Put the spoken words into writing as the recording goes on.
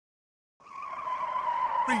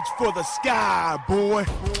Reach for the sky, boy.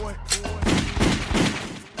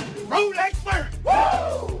 Rolex wearing.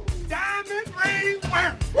 Woo! Diamond ring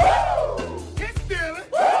wearing. Woo! Kiss stealing.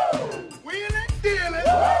 Woo! Wheeling dealing.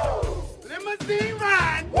 Woo! Limousine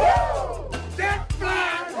riding. Woo! Jet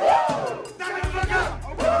flying. Woo! Stuck in the gun.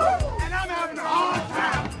 Woo! And I'm having a hard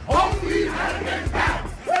time. Only having a good time.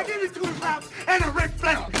 Now give me 2 rounds and a Ric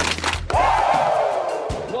Flair.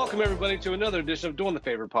 Welcome, everybody, to another edition of Doing the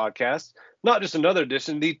Favor podcast. Not just another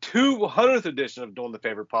edition, the 200th edition of Doing the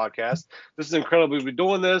Favor podcast. This is incredible. We've been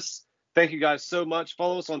doing this. Thank you guys so much.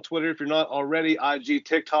 Follow us on Twitter if you're not already. IG,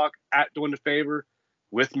 TikTok, at Doing the Favor.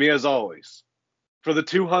 With me, as always, for the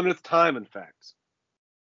 200th time, in fact,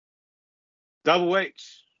 Double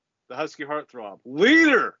H, the Husky Heartthrob,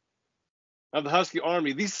 leader of the Husky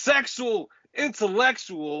Army, the sexual,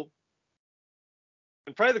 intellectual,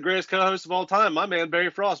 and probably the greatest co-host of all time, my man Barry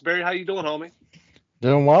Frost. Barry, how you doing, homie?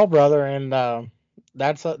 Doing well, brother, and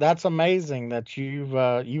that's amazing that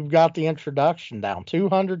you've got the introduction down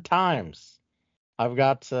 200 times. I've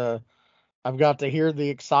got to hear the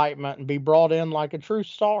excitement and be brought in like a true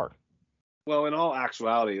star. Well, in all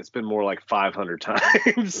actuality, it's been more like 500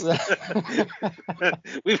 times.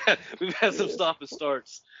 we've had some stop and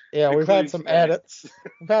starts. Yeah, we've had some edits.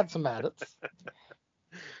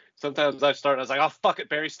 Sometimes I start, I was like, oh, fuck it,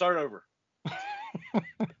 Barry, start over.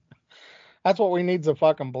 That's what we need, is a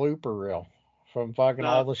fucking blooper reel from fucking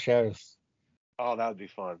all the shows. Oh, that would be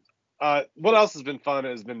fun. What else has been fun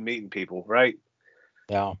has been meeting people, right?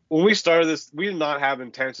 Yeah. When we started this, we did not have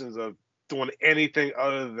intentions of doing anything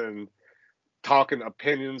other than talking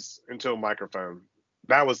opinions into a microphone.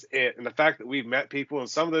 That was it. And the fact that we've met people, and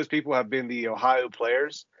some of those people have been the Ohio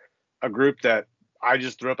Players, a group that I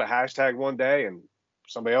just threw up a hashtag one day, and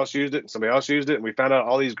somebody else used it, and somebody else used it, and we found out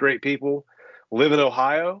all these great people live in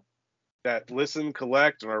Ohio that listen,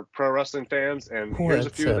 collect, and are pro wrestling fans. And here's a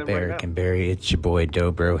few of them right now. Eric and Barry, it's your boy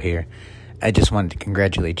Dobro here. I just wanted to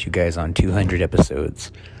congratulate you guys on 200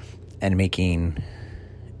 episodes and making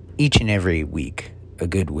each and every week a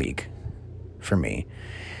good week for me.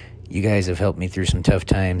 You guys have helped me through some tough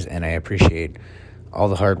times, and I appreciate all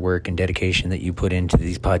the hard work and dedication that you put into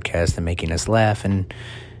these podcasts and making us laugh, and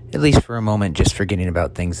at least for a moment, just forgetting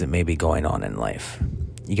about things that may be going on in life.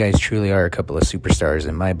 You guys truly are a couple of superstars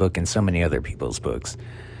in my book and so many other people's books.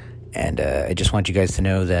 And I just want you guys to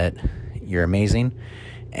know that you're amazing.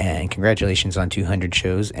 And congratulations on 200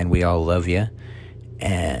 shows. And we all love you.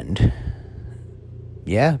 And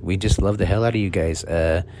yeah, we just love the hell out of you guys.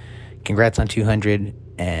 Congrats on 200.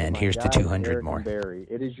 And here's to 200 Eric more. And Barry.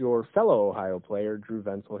 It is your fellow Ohio player, Drew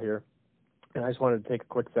Venzel here. And I just wanted to take a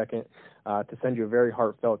quick second to send you a very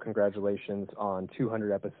heartfelt congratulations on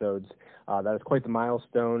 200 episodes. That is quite the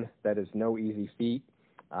milestone. That is no easy feat.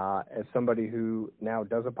 As somebody who now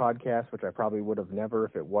does a podcast, which I probably would have never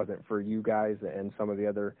if it wasn't for you guys and some of the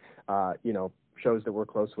other, shows that we're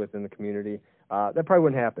close with in the community, that probably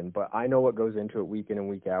wouldn't happen. But I know what goes into it week in and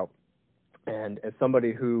week out. And as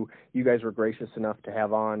somebody who you guys were gracious enough to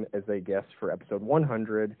have on as a guest for episode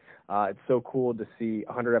 100, it's so cool to see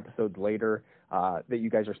 100 episodes later that you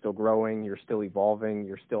guys are still growing, you're still evolving,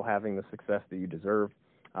 you're still having the success that you deserve.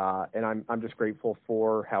 And I'm just grateful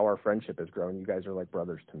for how our friendship has grown. You guys are like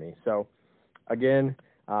brothers to me. So, again,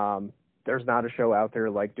 there's not a show out there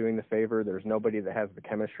like Doing the Favor. There's nobody that has the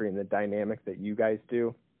chemistry and the dynamic that you guys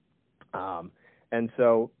do. And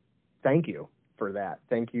so, thank you for that.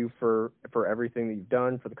 Thank you for everything that you've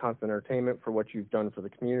done, for the constant entertainment, for what you've done for the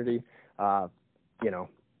community.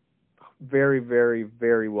 Very, very,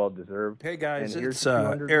 very well deserved. Hey guys, it's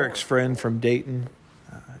Eric's friend from Dayton.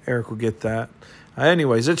 Eric will get that.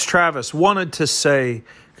 Anyways, it's Travis. Wanted to say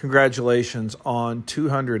congratulations on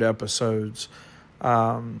 200 episodes.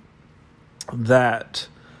 That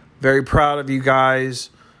very proud of you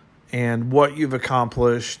guys and what you've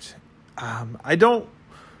accomplished. I don't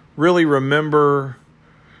really remember,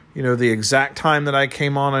 the exact time that I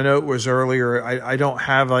came on. I know it was earlier. I don't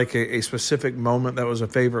have like a specific moment that was a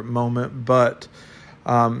favorite moment, but,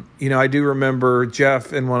 I do remember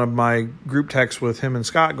Jeff in one of my group texts with him and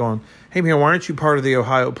Scott going, "Hey man, why aren't you part of the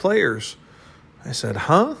Ohio Players?" I said,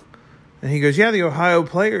 "Huh?" And he goes, "Yeah, the Ohio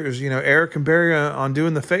Players, Eric and Barry on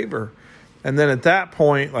Doing the Favor." And then at that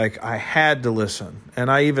point, I had to listen.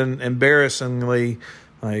 And I even embarrassingly,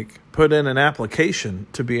 put in an application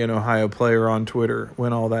to be an Ohio Player on Twitter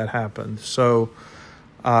when all that happened. So,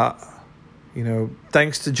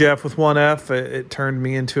 thanks to Jeff with one F, it turned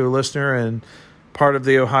me into a listener and part of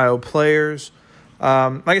the Ohio Players.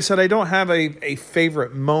 Like I said, I don't have a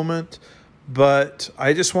favorite moment, but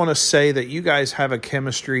I just want to say that you guys have a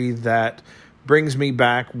chemistry that brings me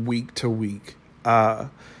back week to week.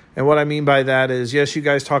 And what I mean by that is, yes, you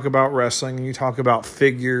guys talk about wrestling and you talk about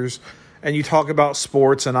figures and you talk about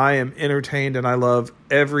sports, and I am entertained and I love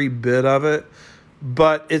every bit of it.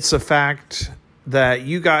 But it's a fact that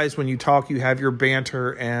you guys, when you talk, you have your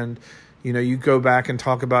banter, and you go back and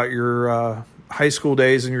talk about your high school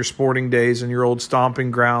days and your sporting days and your old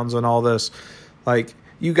stomping grounds and all this. Like,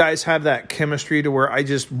 you guys have that chemistry to where I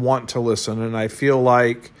just want to listen, and I feel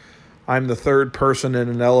like I'm the third person in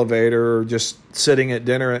an elevator or just sitting at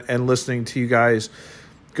dinner and listening to you guys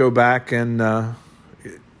go back and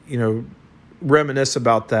reminisce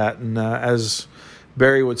about that. And as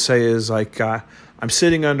Barry would say, is like I'm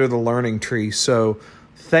sitting under the learning tree. So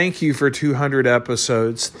thank you for 200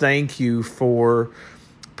 episodes. Thank you for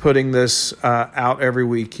putting this out every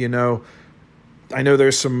week. I know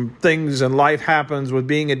there's some things and life happens with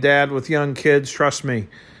being a dad with young kids. Trust me,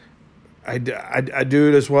 I do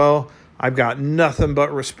it as well. I've got nothing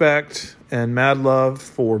but respect and mad love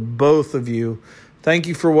for both of you. Thank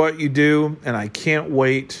you for what you do, and I can't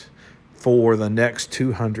wait for the next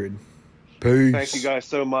 200. Peace. Thank you guys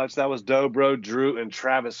so much. That was Dobro, Drew, and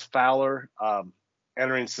Travis Fowler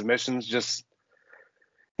entering submissions. Just,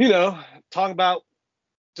 talking about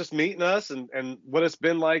just meeting us and what it's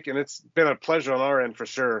been like. And it's been a pleasure on our end for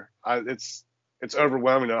sure. It's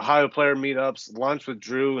overwhelming. Ohio player meetups, lunch with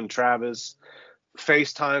Drew and Travis,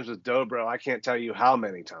 FaceTimes with Dobro. I can't tell you how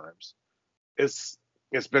many times. It's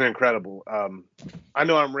been incredible. I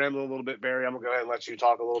know I'm rambling a little bit, Barry. I'm going to go ahead and let you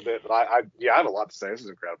talk a little bit. But I have a lot to say. This is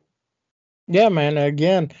incredible. Yeah, man.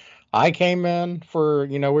 Again, I came in for,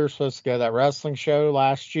 we were supposed to go to that wrestling show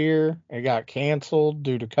last year. It got canceled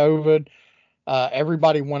due to COVID.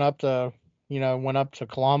 Everybody went up to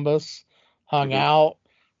Columbus, hung out.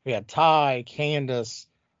 We had Ty, Candace,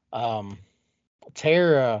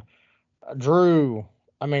 Tara, Drew.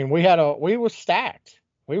 I mean, we was stacked.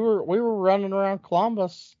 We were running around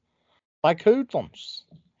Columbus like hoodlums,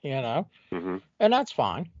 and that's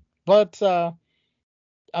fine. But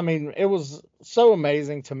I mean, it was so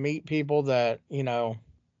amazing to meet people that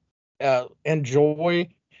enjoy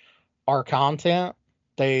our content.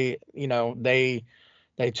 They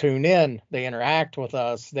tune in, they interact with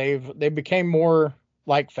us. They became more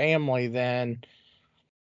like family than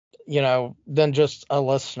just a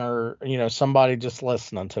listener, somebody just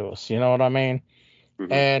listening to us. You know what I mean?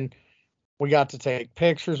 And we got to take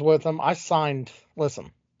pictures with them. I signed,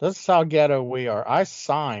 listen, this is how ghetto we are. I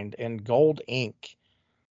signed in gold ink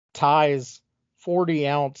Ty's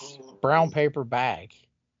 40-ounce brown paper bag.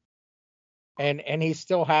 And he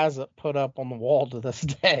still has it put up on the wall to this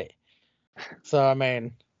day. So, I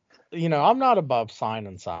mean, I'm not above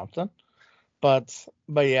signing something. But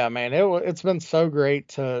yeah, man, it's been so great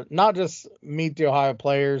to not just meet the Ohio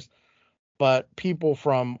players, but people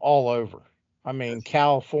from all over. I mean,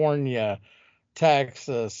 California,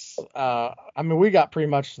 Texas. I mean, we got pretty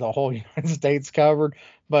much the whole United States covered.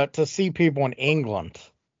 But to see people in England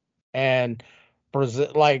and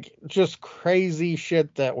Brazil, like just crazy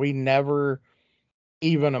shit that we never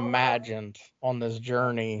even imagined on this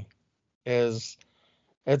journey, it's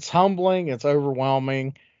humbling, it's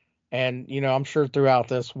overwhelming. And, I'm sure throughout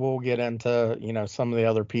this, we'll get into, some of the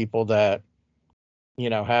other people that,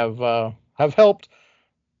 have helped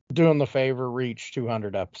doing the favor reach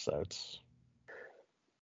 200 episodes.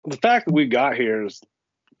 The fact that we got here is,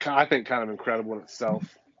 I think, kind of incredible in itself.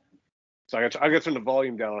 So I got to turn the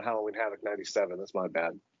volume down on Halloween Havoc 97. That's my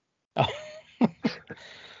bad.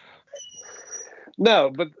 No,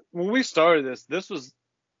 but when we started this was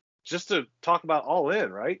just to talk about All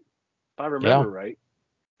In, right? If I remember right.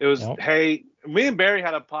 It was, hey, me and Barry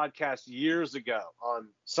had a podcast years ago on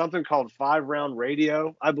something called 5 Round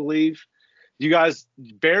Radio, I believe.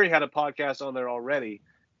 Barry had a podcast on there already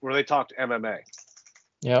where they talked MMA.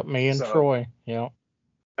 Yep, me and Troy. Yep.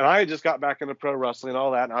 And I had just got back into pro wrestling and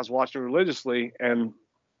all that, and I was watching religiously. And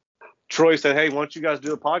Troy said, hey, why don't you guys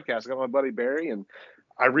do a podcast? I got my buddy Barry, and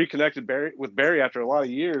I reconnected with Barry after a lot of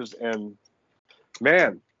years. And,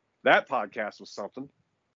 man, that podcast was something.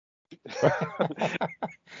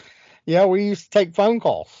 Yeah, we used to take phone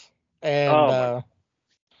calls, and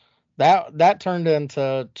that turned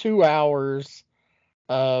into 2 hours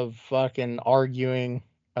of fucking arguing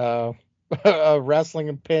wrestling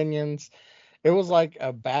opinions. It was like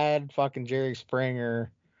a bad fucking Jerry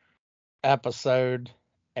Springer episode,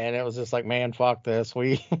 and it was just like, man, fuck this.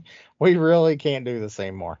 We really can't do this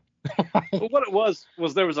anymore. Well, what it was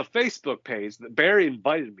there was a Facebook page that Barry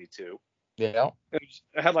invited me to. Yeah. It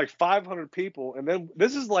had like 500 people. And then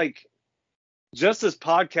this is like just this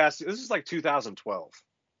podcast. This is like 2012.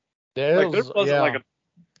 There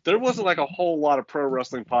wasn't like a whole lot of pro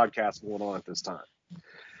wrestling podcasts going on at this time.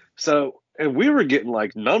 So And we were getting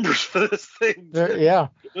like numbers for this thing. Yeah.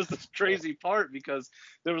 It was this crazy part because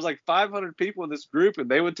there was like 500 people in this group, and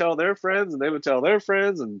they would tell their friends, and they would tell their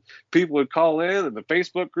friends, and people would call in, and the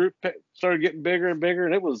Facebook group started getting bigger and bigger,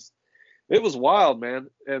 and it was wild, man.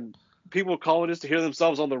 And people calling just to hear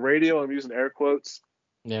themselves on the radio. I'm using air quotes.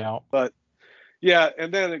 Yeah. But yeah,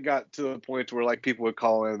 and then it got to the point where like people would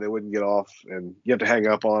call in, and they wouldn't get off, and you have to hang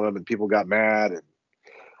up on them, and people got mad, and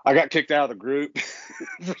I got kicked out of the group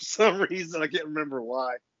for some reason. I can't remember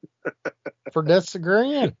why. For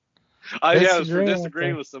disagreeing. Yeah, it was for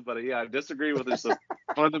disagreeing with somebody. Yeah, I disagree with this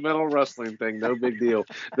fundamental wrestling thing. No big deal.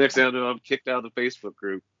 Next thing I know, I'm kicked out of the Facebook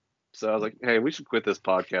group. So I was like, hey, we should quit this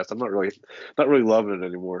podcast. I'm not really loving it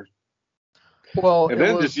anymore. Well, and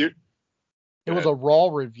then it was a Raw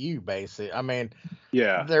review, basically. I mean,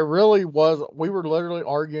 yeah, there really was. We were literally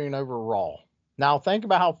arguing over Raw. Now think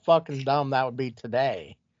about how fucking dumb that would be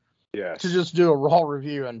today. Yeah. To just do a Raw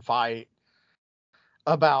review and fight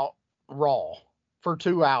about Raw for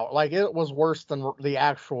 2 hours. Like, it was worse than the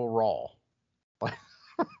actual Raw.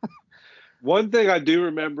 One thing I do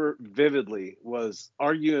remember vividly was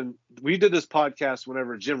arguing. We did this podcast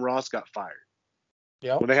whenever Jim Ross got fired.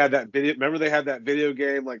 Yeah. When they had that video, remember they had that video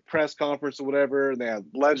game like press conference or whatever, and they had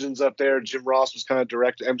legends up there. Jim Ross was kind of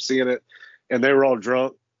direct emceeing it, and they were all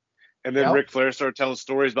drunk. And then Ric Flair started telling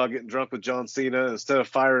stories about getting drunk with John Cena. Instead of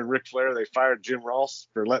firing Ric Flair, they fired Jim Ross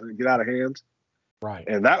for letting it get out of hand. Right.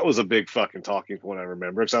 And that was a big fucking talking point, I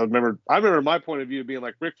remember. Because I remember my point of view being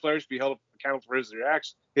like, Ric Flair should be held accountable for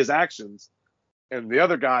his actions. And the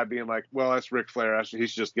other guy being like, well, that's Ric Flair. Actually, he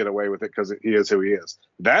should just get away with it because he is who he is.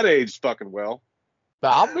 That aged fucking well.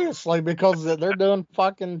 Obviously, because they're doing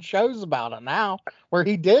fucking shows about it now where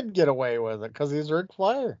he did get away with it because he's Ric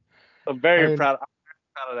Flair. I'm very proud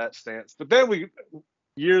of that stance. But then we,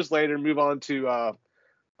 years later, move on to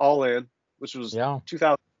All In, which was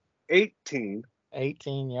 2018.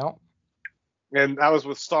 18, yep. And I was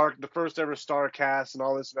with the first ever Starcast and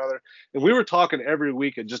all this and other. And we were talking every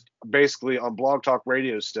week and just basically on Blog Talk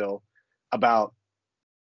Radio still about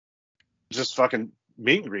just fucking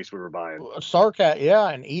meet and greets we were buying. Starcast, yeah,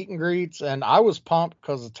 and eat and greets. And I was pumped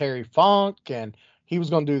because of Terry Funk, and he was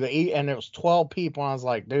going to do the eat, and it was 12 people. And I was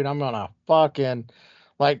like, dude, I'm going to fucking,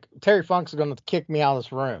 like, Terry Funk's going to kick me out of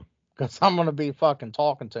this room because I'm going to be fucking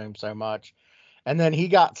talking to him so much. And then he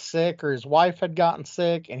got sick, or his wife had gotten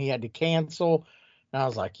sick, and he had to cancel. And I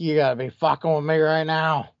was like, you got to be fucking with me right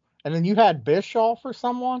now. And then you had Bischoff or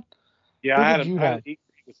someone? Yeah, I had an eat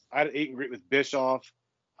and greet with Bischoff.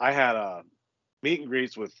 I had a meet and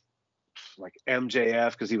greets with like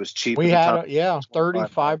MJF because he was cheap. We had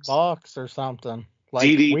 $35 or something. Like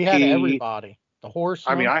DDP. We had everybody. The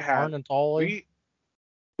Horseman. I mean, I had and Tully.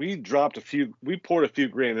 We dropped we poured a few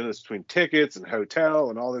grand in this between tickets and hotel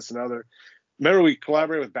and all this and other. Remember we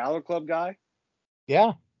collaborated with Balor Club guy?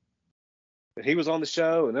 Yeah. And he was on the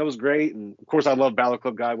show, and that was great. And of course, I love Balor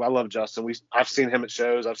Club guy. I love Justin. I've seen him at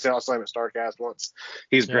shows. I saw him at Starcast once.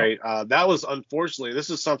 He's great. That was, unfortunately,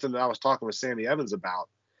 this is something that I was talking with Sammy Evans about.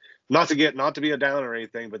 Not to be a downer or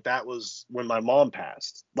anything, but that was when my mom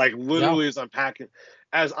passed. Like literally, as I'm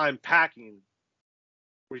packing,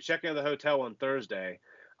 we check into the hotel on Thursday.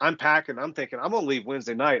 I'm packing. I'm thinking I'm gonna leave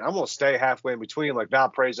Wednesday night. I'm gonna stay halfway in between, like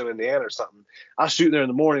Valparaiso, Indiana, or something. I'll shoot there in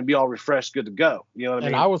the morning, be all refreshed, good to go. You know what I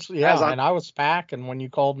mean? And I was packing when you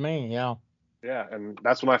called me. Yeah. Yeah, and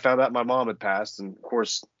that's when I found out my mom had passed, and of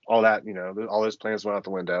course, all that, all those plans went out the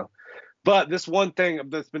window. But this one thing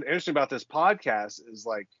that's been interesting about this podcast is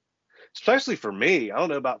like, especially for me, I don't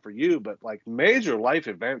know about for you, but like major life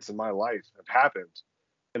events in my life have happened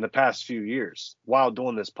in the past few years while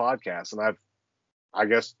doing this podcast, and I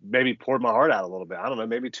guess maybe poured my heart out a little bit. I don't know,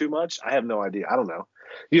 maybe too much. I have no idea. I don't know.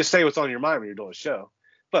 You just say what's on your mind when you're doing a show.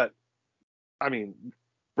 But I mean,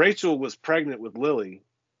 Rachel was pregnant with Lily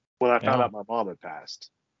when I found out my mom had passed,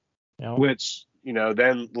 which,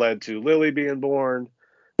 then led to Lily being born,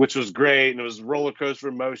 which was great. And it was a roller coaster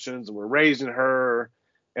of emotions, and we're raising her,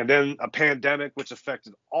 and then a pandemic, which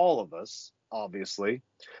affected all of us, obviously.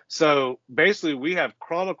 So basically we have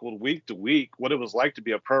chronicled week to week what it was like to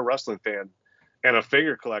be a pro wrestling fan and a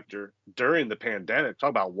figure collector during the pandemic. Talk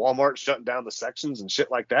about Walmart shutting down the sections and shit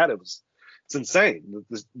like that. It's insane.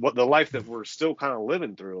 The life that we're still kind of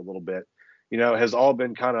living through a little bit, has all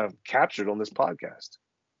been kind of captured on this podcast.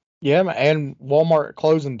 Yeah, and Walmart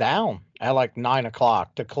closing down at like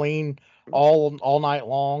 9:00 to clean all night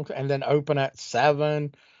long, and then open at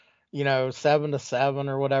 7, 7 to 7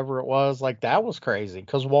 or whatever it was. Like, that was crazy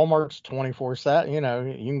because Walmart's 24/7.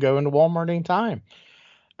 You can go into Walmart anytime.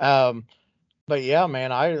 But yeah,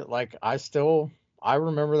 man, I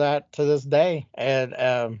remember that to this day.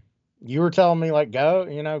 And you were telling me like go,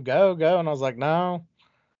 go, and I was like, no,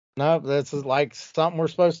 this is like something we're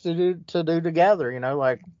supposed to do together,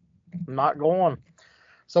 like I'm not going.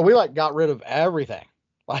 So we like got rid of everything.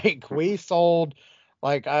 Like we sold,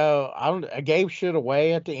 like I gave shit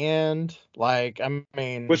away at the end. Like I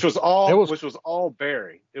mean, it was which was all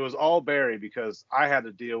Barry. It was all Barry because I had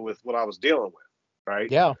to deal with what I was dealing with, right?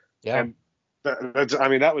 yeah, yeah. And I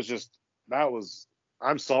mean, that was.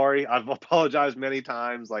 I'm sorry. I've apologized many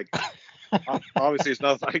times. Like, obviously, it's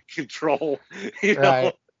nothing I can control. You know,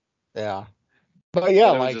 Right. Yeah. But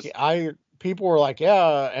yeah, but it was like just people were like,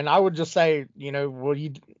 yeah, and I would just say, will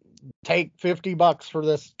you take $50 for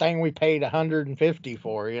this thing we paid 150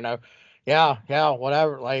 for, Yeah,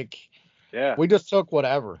 whatever. Like yeah. we just took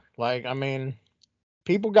whatever. Like, I mean,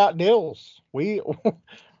 people got deals. We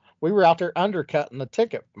we were out there undercutting the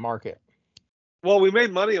ticket market. Well, we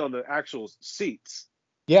made money on the actual seats.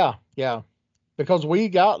 Yeah, yeah. Because we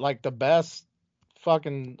got like the best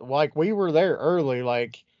fucking, like we were there early,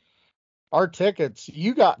 like our tickets,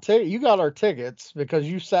 you got our tickets because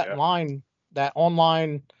you sat in Yeah. line, that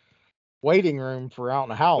online waiting room for I don't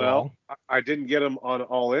know how Well, long. I didn't get them on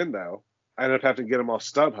All In though. I ended up having to get them off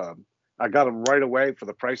StubHub. I got them right away for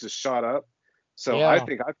the prices shot up. So I Yeah,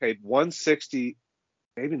 think I paid 160,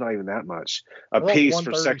 maybe not even that much, a like piece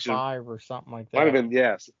for section. 135 or something like Might have that. been,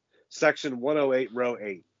 yes, section 108, row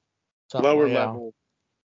 8, Something lower like, yeah. level.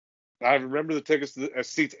 I remember the tickets to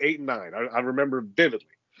seats 8 and 9. I remember vividly.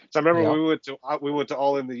 So I remember Yeah. when we went to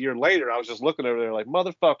All In the year later. I was just looking over there like,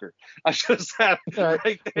 motherfucker, I should have sat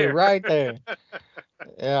right You're there. right there.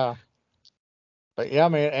 Yeah. But yeah,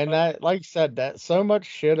 man, and that, like you said, that so much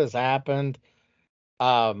shit has happened.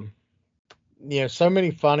 Um, so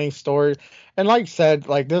many funny stories. And like you said,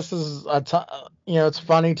 like this is it's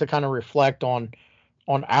funny to kind of reflect on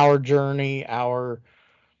our journey, our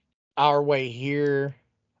way here.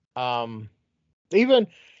 Um, even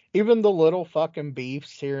even the little fucking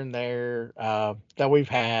beefs here and there that we've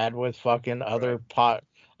had with fucking Right.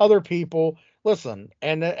 other people. Listen,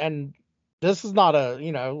 and this is not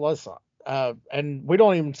listen, and we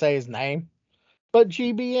don't even say his name, but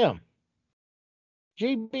GBM,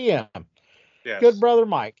 good Yes. brother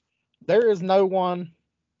Mike. There is no one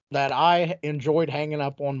that I enjoyed hanging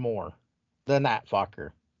up on more than that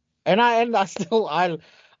fucker. And I still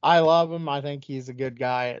I love him. I think he's a good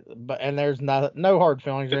guy. But and there's no hard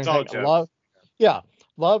feelings or It's all anything. jokes. Yeah,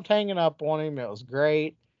 loved hanging up on him. It was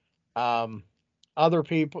great. Um, other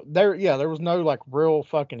people there, yeah, there was no like real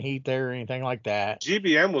fucking heat there or anything like that.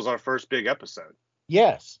 GBM was our first big episode.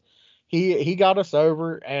 Yes, he got us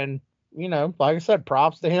over, and like I said,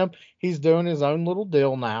 props to him. He's doing his own little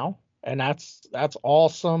deal now, and that's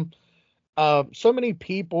awesome. So many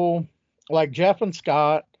people like Jeff and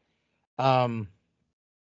Scott, um,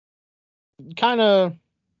 kind of,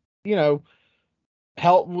 you know,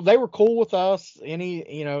 help. They were cool with us.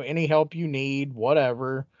 Any help you need,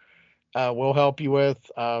 whatever, we'll help you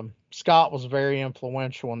with. Scott was very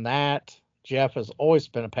influential in that. Jeff has always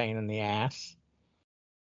been a pain in the ass.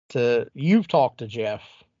 You've talked to Jeff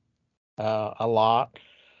a lot.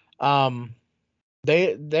 Um,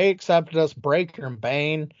 they accepted us, Breaker and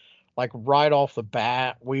Bane, like right off the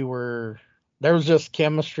bat. There was just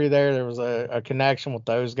chemistry there. There was a connection with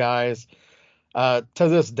those guys. To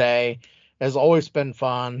this day, has always been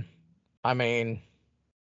fun. I mean,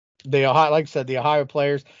 like I said, the Ohio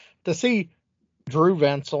players, to see Drew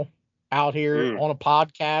Venzel out here Mm, on a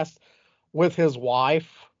podcast with his wife.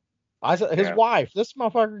 I said his yeah. wife. This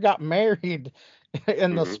motherfucker got married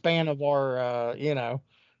in the Hmm. span of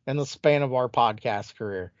in the span of our podcast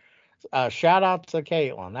career. Shout out to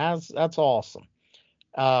Caitlin. That's awesome.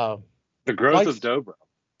 Uh, The growth like of Dobro.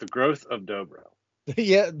 The growth of Dobro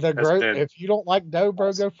yeah, the has growth. been If you don't like Dobro,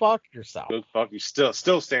 awesome. go fuck yourself. Good fuck. He still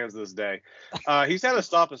stands this day. He's had to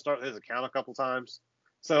stop and start his account a couple times.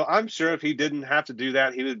 So I'm sure if he didn't have to do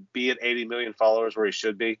that, he would be at 80 million followers where he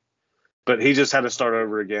should be. But he just had to start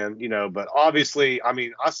over again, But obviously, I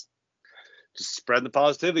mean, us just spreading the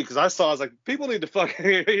positivity because I was like, people need to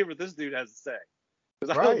fucking hear what this dude has to say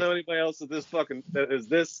because I don't Right. know anybody else that is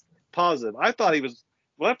this positive. I thought he was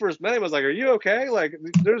when I first met him. I was like, "Are you okay?" Like,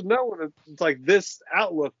 there's no one that's like this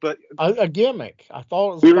outlook. But A gimmick. I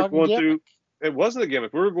thought it was we a were fucking going gimmick. through. It wasn't a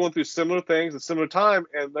gimmick. We were going through similar things at similar time,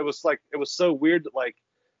 and it was so weird that like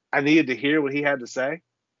I needed to hear what he had to say,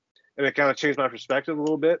 and it kind of changed my perspective a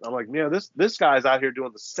little bit. I'm like, this guy's out here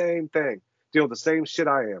doing the same thing, dealing with the same shit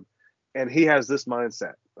I am, and he has this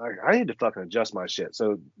mindset. Like, I need to fucking adjust my shit.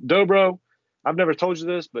 So, Dobro, I've never told you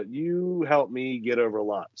this, but you helped me get over a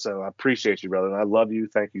lot. So I appreciate you, brother, and I love you.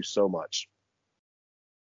 Thank you so much.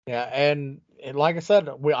 Yeah, and like I said,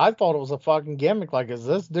 I thought it was a fucking gimmick. Like, is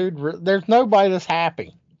this dude? There's nobody that's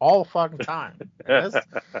happy all the fucking time, and this,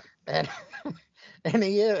 and and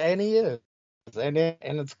he is, and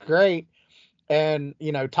it's great. And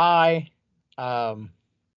Ty, um,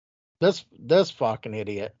 this fucking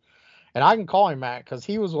idiot, and I can call him Matt because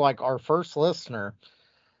he was like our first listener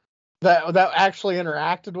that actually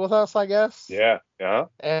interacted with us, I guess. Yeah. Yeah.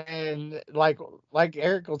 And like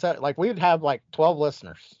Eric will tell, like we'd have like 12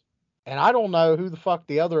 listeners, and I don't know who the fuck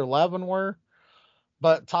the other 11 were,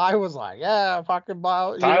 but Ty was like, yeah, fucking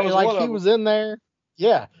blah. Ty was Like one of he them. was in there.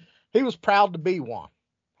 Yeah, he was proud to be one.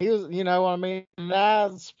 He was, you know what I mean?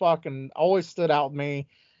 That's fucking always stood out with me.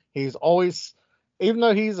 He's always, even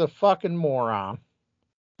though he's a fucking moron,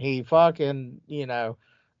 he fucking,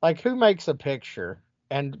 like who makes a picture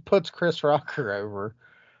and puts Chris Rucker over?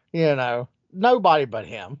 Nobody but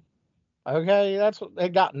him. Okay, that's what they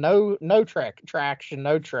got. No traction,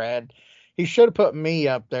 no tread. He should have put me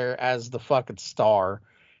up there as the fucking star,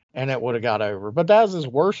 and it would have got over. But that was his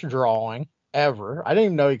worst drawing ever. I didn't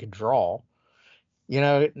even know he could draw.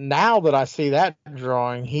 Now that I see that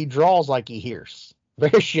drawing, he draws like he hears.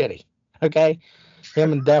 Very shitty. Okay,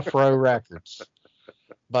 him and Death Row Records.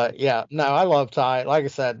 But yeah, no, I love Ty. Like I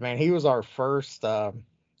said, man, he was our first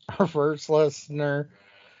listener,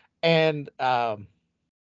 and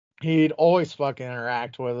he'd always fucking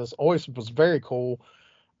interact with us. Always was very cool.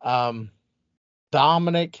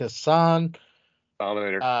 Dominic, his son,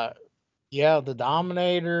 Dominator. yeah, the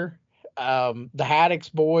Dominator, the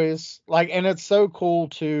Haddix boys, like, and it's so cool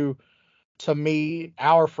to meet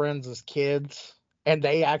our friends as kids, and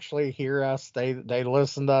they actually hear us. They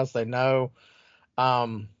listen to us. They know,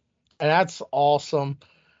 and that's awesome.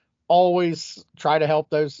 Always try to help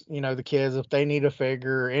those, the kids if they need a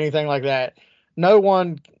figure or anything like that. No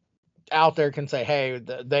one out there can say, hey,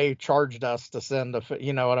 they charged us to send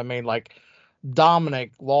you know what I mean? Like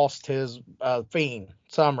Dominic lost his Fiend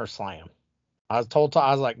SummerSlam. I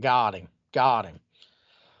was like, got him.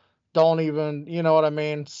 Don't even, you know what I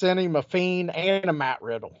mean? Send him a Fiend and a Matt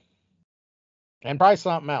Riddle. And probably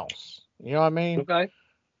something else. You know what I mean? Okay.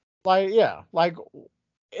 Like, yeah, like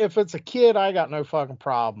if it's a kid, I got no fucking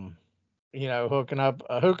problem, hooking up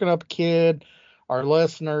a kid, our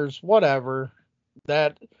listeners, whatever,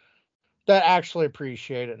 that actually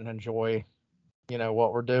appreciate it and enjoy,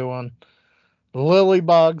 what we're doing. Lily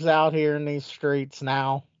bugs out here in these streets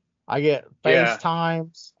now. I get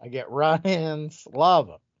FaceTimes, I get run-ins. Love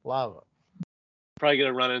it. Probably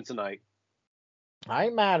gonna run in tonight. I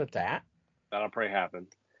ain't mad at that. That'll probably happen.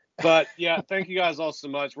 But yeah, thank you guys all so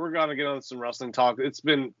much. We're gonna get on some wrestling talk. It's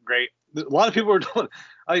been great. A lot of people are doing.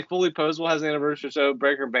 I think Fully Posable has an anniversary show.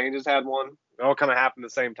 Breaker Bane just had one. It all kind of happened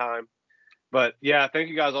at the same time. But yeah, thank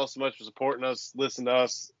you guys all so much for supporting us, listening to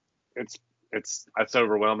us. It's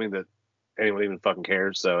overwhelming that anyone even fucking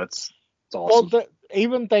cares. So it's awesome. Well,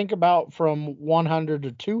 even think about from 100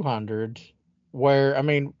 to 200, where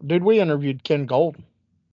dude, we interviewed Ken Golden.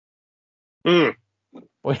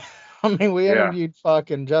 We interviewed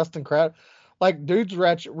fucking Justin Crowder. Like, dudes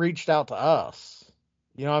reached out to us.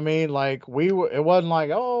 You know what I mean? Like, it wasn't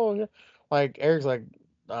like, oh, like Eric's like,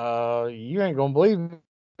 you ain't gonna believe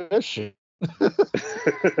this shit.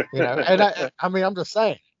 And I'm just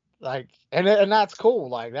saying, like, and that's cool.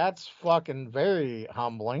 Like, that's fucking very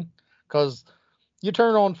humbling, because you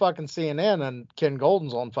turn on fucking CNN and Ken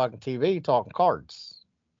Golden's on fucking TV talking cards.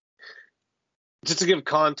 Just to give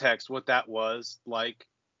context, what that was like,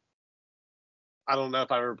 I don't know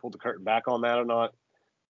if I ever pulled the curtain back on that or not,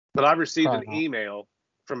 but I received an email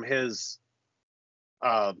from his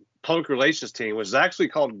public relations team, which is actually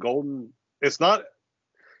called Golden. It's not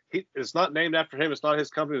named after him. It's not his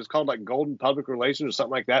company. It's called like Golden Public Relations or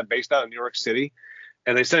something like that, based out of New York City.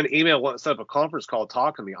 And they sent an email, wanting to set up a conference call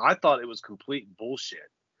talking to me. I thought it was complete bullshit.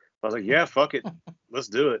 I was like, yeah, fuck it. Let's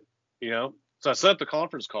do it. So I set up the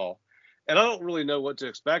conference call. And I don't really know what to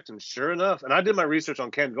expect. And sure enough, and I did my research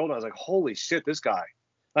on Ken Golden. I was like, holy shit, this guy.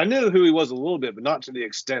 I knew who he was a little bit, but not to the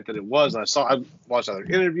extent that it was. And I watched other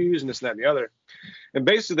interviews and this and that and the other. And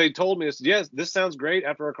basically they told me, yes, this sounds great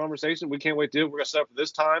after our conversation. We can't wait to do it. We're going to set up for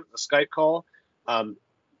this time, a Skype call.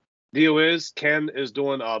 Deal is, Ken is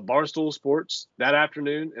doing Barstool Sports that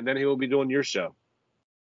afternoon, and then he will be doing your show.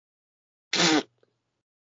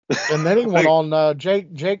 And then he went on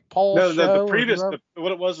Jake Paul's show.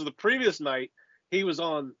 What it was the previous night, he was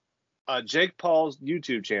on Jake Paul's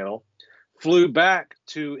YouTube channel, flew back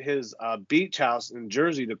to his beach house in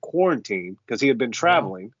Jersey to quarantine because he had been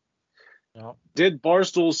traveling, did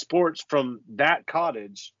Barstool Sports from that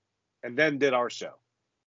cottage, and then did our show.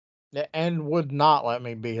 And would not let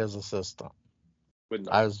me be his assistant. Would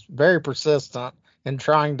not. I was very persistent. in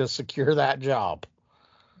trying to secure that job.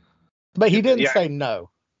 But he didn't say no,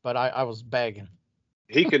 but I was begging.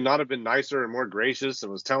 He could not have been nicer and more gracious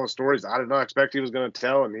and was telling stories I did not expect he was going to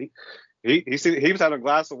tell. And he was having a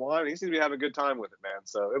glass of wine. He seemed to be having a good time with it, man.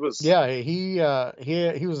 So it was. Yeah, he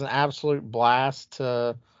was an absolute blast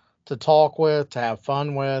to talk with, to have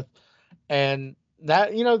fun with. And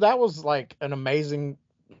that, that was like an amazing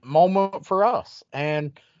moment for us.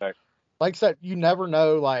 And Right. Like I said, you never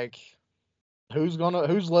know, like, who's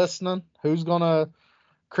listening, who's gonna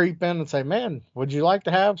creep in and say, man, would you like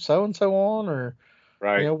to have so and so on, or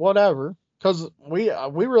Right. Whatever. Because we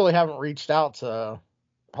really haven't reached out to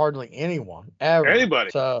hardly anyone ever. Anybody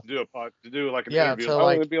to do like an yeah, interview. to I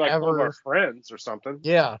like would be like ever, one of our friends or something.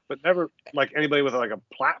 Yeah. But never like anybody with like a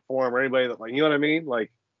platform or anybody that, like, you know what I mean?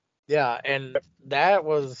 Like. Yeah, and that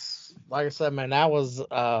was, like I said, man, that was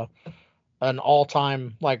an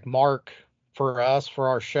all-time like mark for us, for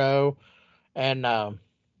our show. And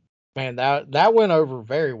man, that went over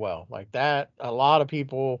very well. Like that, a lot of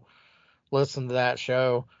people listened to that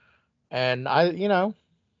show, and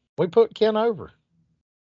we put Ken over.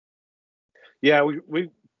 Yeah,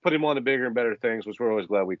 we put him on to bigger and better things, which we're always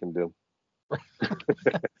glad we can do.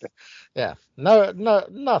 Yeah, no,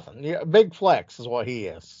 nothing. Yeah, big flex is what he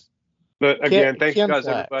is. But again, thank you guys,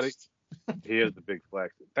 flex. everybody. He is the big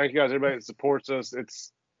flex. Thank you guys, everybody that supports us.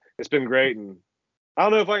 It's been great, and I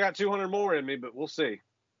don't know if I got 200 more in me, but we'll see.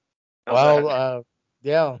 Yeah,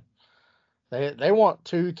 they want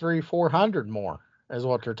 200, 300, 400 more is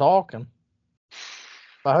what they're talking.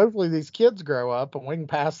 But hopefully these kids grow up and we can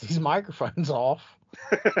pass these microphones off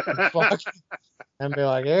and be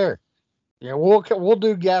like, here, we'll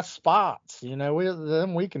do guest spots.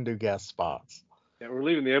 Then we can do guest spots. Yeah, we're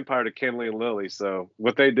leaving the empire to Kenley and Lily, so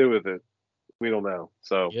what they do with it, we don't know.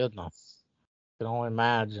 So goodness, can only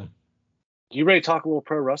imagine. You ready to talk a little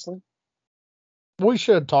pro wrestling? We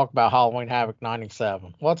should talk about Halloween Havoc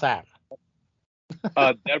 97. What's happening?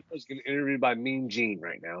 Deborah's getting interviewed by Mean Gene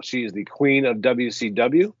right now. She is the queen of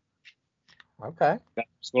WCW. Okay. That's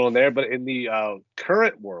what's going on there. But in the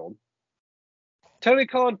current world, Tony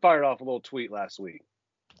Khan fired off a little tweet last week.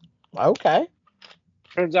 Okay.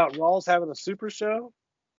 Turns out Raw's having a super show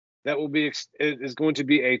that will be is going to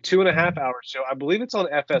be a 2.5-hour show. I believe it's on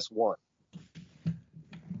FS1.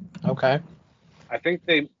 Okay. I think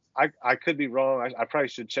I could be wrong. I probably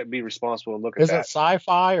should be responsible and look at that. Is it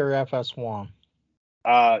Sci-Fi or FS1?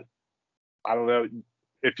 I don't know.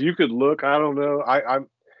 If you could look, I don't know. I'm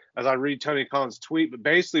as I read Tony Khan's tweet, but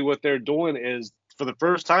basically what they're doing is, for the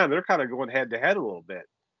first time, they're kind of going head to head a little bit.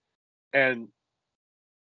 And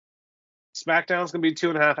SmackDown's going to be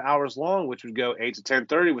 2.5 hours long, which would go 8 to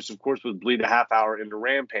 10:30, which of course would bleed a half hour into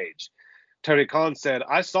Rampage. Tony Khan said,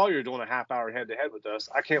 I saw you're doing a half-hour head-to-head with us.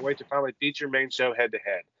 I can't wait to finally feature your main show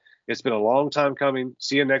head-to-head. It's been a long time coming.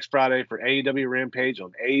 See you next Friday for AEW Rampage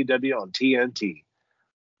on AEW on TNT.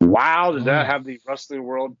 Wow, did that have the wrestling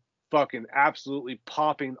world fucking absolutely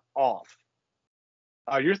popping off.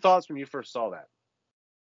 Your thoughts when you first saw that?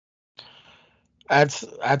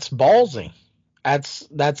 That's ballsy.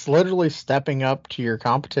 That's literally stepping up to your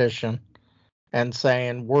competition and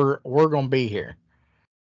saying we're going to be here.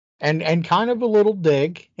 And kind of a little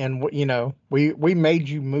dig, and we made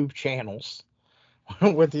you move channels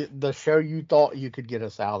with the show you thought you could get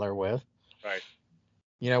us out there with. Right.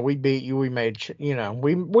 We beat you. We made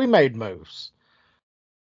we made moves.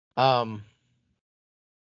 And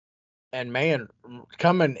man,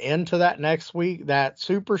 coming into that next week, that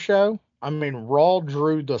super show, I mean, Raw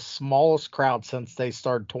drew the smallest crowd since they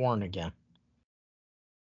started touring again.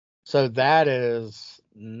 So that is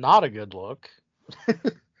not a good look.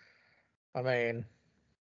 I mean,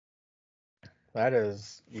 that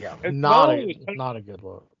is, not a good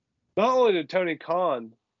look. Not only did Tony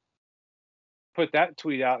Khan put that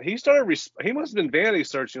tweet out, he he must have been vanity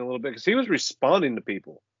searching a little bit because he was responding to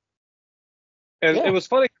people. And it was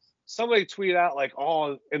funny. Somebody tweeted out like,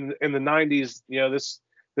 "Oh, in the 90s,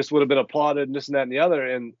 this would have been applauded and this and that and the other."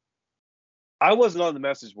 And I wasn't on the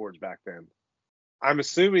message boards back then. I'm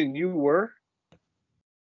assuming you were.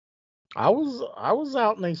 I was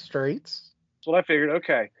out in these streets. That's what I figured.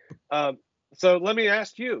 Okay. So let me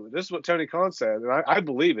ask you. This is what Tony Khan said, and I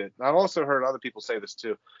believe it. I've also heard other people say this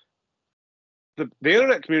too. The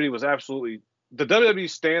internet community was absolutely, the WWE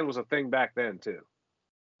stand was a thing back then too.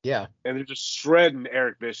 Yeah. And they're just shredding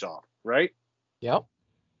Eric Bischoff, right? Yep.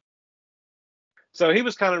 So he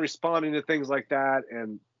was kind of responding to things like that,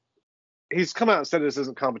 and he's come out and said this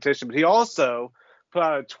isn't competition, but he also put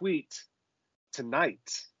out a tweet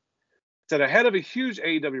tonight. Said ahead of a huge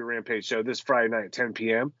AEW Rampage show this Friday night at 10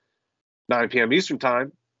 p.m., 9 p.m. Eastern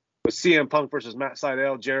Time, with CM Punk versus Matt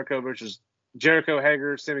Sydal, Jericho versus Jericho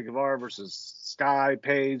Hager, Sammy Guevara versus Sky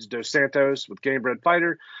Page Dos Santos with Game Bread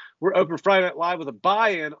Fighter. We're open Friday Night Live with a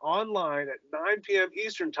buy-in online at 9 p.m.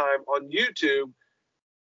 Eastern Time on YouTube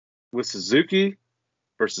with Suzuki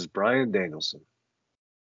versus Bryan Danielson.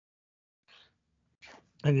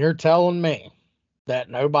 And you're telling me that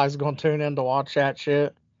nobody's going to tune in to watch that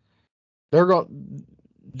shit?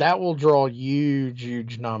 That will draw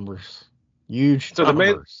huge numbers. Huge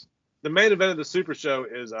numbers. The main event of the Super Show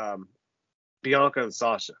is Bianca and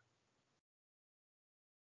Sasha.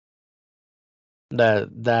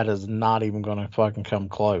 That is not even going to fucking come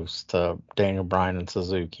close to Daniel Bryan and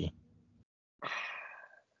Suzuki.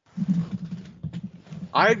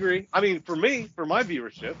 I agree. I mean, for me, for my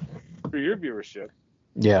viewership, for your viewership.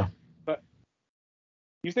 Yeah. But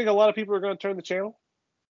you think a lot of people are going to turn the channel?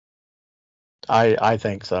 I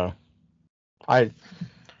think so. To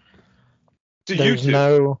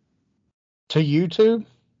YouTube? To YouTube?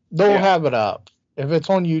 They'll have it up. If it's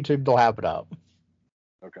on YouTube, they'll have it up.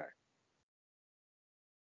 Okay.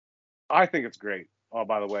 I think it's great. Oh,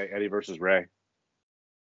 by the way, Eddie versus Ray.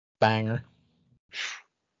 Banger.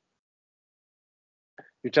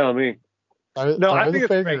 You're telling me. I think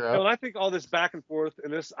it's great. And I think all this back and forth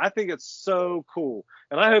and this, I think it's so cool.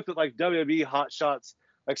 And I hope that like WWE hot shots,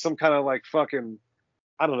 like some kind of like fucking,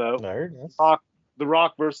 I don't know, The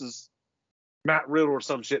Rock versus Matt Riddle or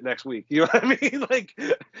some shit next week. You know what I mean? Like,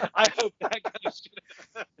 I hope that kind of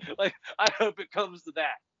shit. Like, I hope it comes to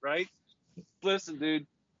that, right? Listen, dude.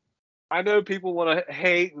 I know people want to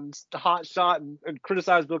hate and hot shot and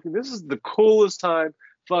criticize booking. This is the coolest time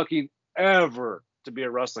fucking ever to be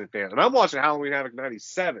a wrestling fan. And I'm watching Halloween Havoc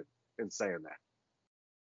 97 and saying that.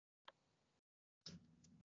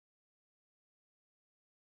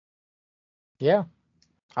 Yeah.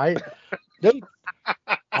 I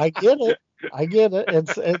get it.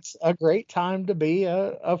 It's a great time to be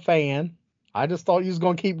a fan. I just thought you was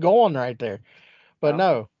going to keep going right there. But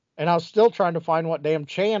no. And I was still trying to find what damn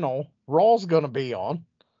channel Raw's going to be on.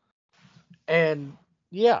 And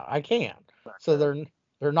yeah, I can't. So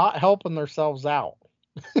they're not helping themselves out.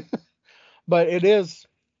 But it is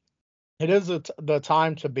the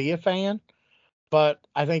time to be a fan. But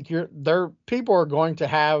I think people are going to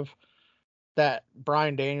have that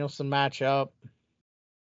Bryan Danielson matchup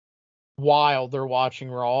while they're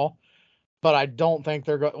watching Raw. But I don't think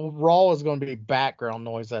Raw is going to be background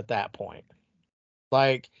noise at that point.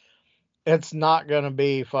 Like, it's not going to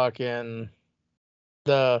be fucking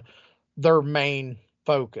their main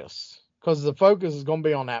focus. Because the focus is going to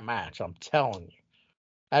be on that match. I'm telling you.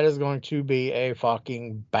 That is going to be a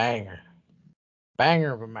fucking banger.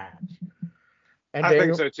 Banger of a match. And I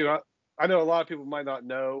think so, too. I know a lot of people might not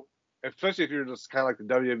know, especially if you're just kind of like the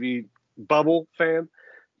WWE bubble fan,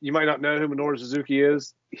 you might not know who Minoru Suzuki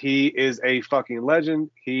is. He is a fucking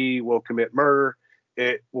legend. He will commit murder.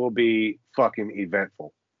 It will be fucking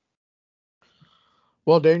eventful.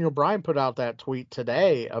 Well, Daniel Bryan put out that tweet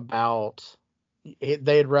today about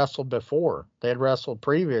they had wrestled before. They had wrestled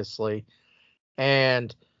previously,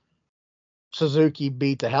 and Suzuki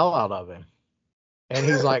beat the hell out of him. And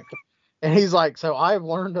he's like, so I've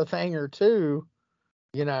learned a thing or two,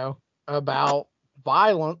 about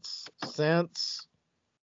violence since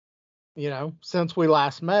we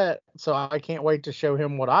last met. So I can't wait to show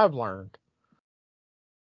him what I've learned.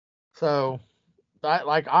 So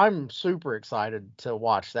I'm super excited to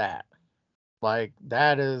watch that. Like,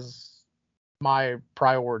 that is my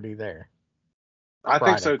priority there. I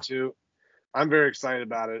think so too. I'm very excited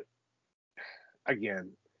about it.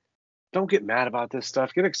 Again, don't get mad about this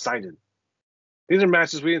stuff. Get excited. These are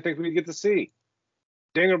matches we didn't think we'd get to see.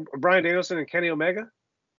 Bryan Danielson and Kenny Omega?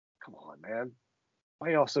 Come on, man. Why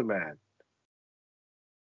are y'all so mad?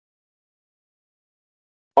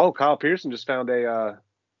 Oh, Kyle Pearson just found a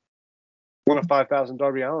one of 5,000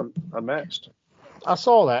 Darby Allin unmatched. I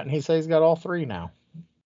saw that, and he says he's got all three now.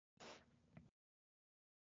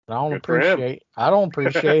 I don't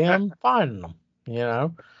appreciate him finding them.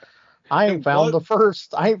 I ain't found the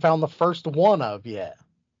first one of yet.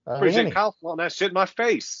 Appreciate Kyle flaunting that shit in my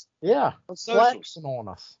face. Yeah, flexing on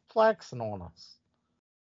us.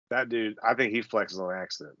 That dude, I think he flexes on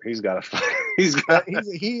accident.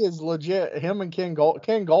 He is legit. Him and Ken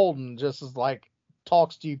Golden just is like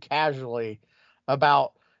talks to you casually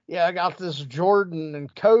about, yeah, I got this Jordan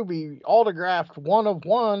and Kobe autographed 1 of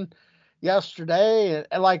 1 yesterday,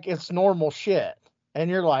 and like it's normal shit. And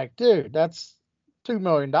you're like, dude, that's $2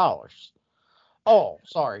 million. Oh,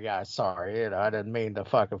 sorry guys, sorry. I didn't mean to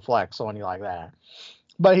fucking flex on you like that.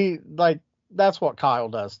 But that's what Kyle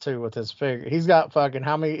does too with his figure. He's got fucking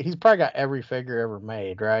he's probably got every figure ever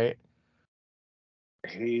made, right?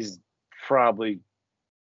 He's probably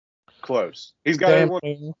close. He's got Damn everyone.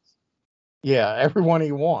 teams. Yeah, everyone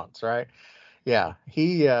he wants, right? Yeah,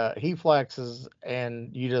 he flexes,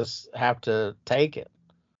 and you just have to take it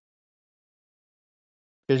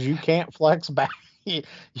because you can't flex back.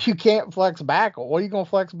 You can't flex back. What are you gonna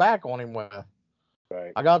flex back on him with?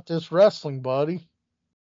 Right. I got this wrestling buddy.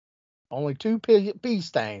 Only 2 pee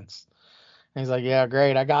stains. And he's like, yeah,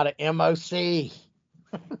 great. I got an MOC.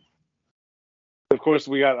 Of course,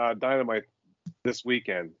 we got Dynamite this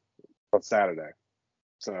weekend on Saturday.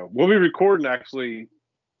 So we'll be recording actually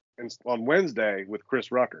on Wednesday with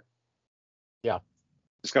Chris Rucker. Yeah.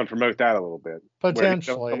 Just going to promote that a little bit.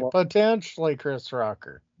 Potentially Chris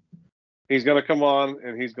Rucker. He's going to come on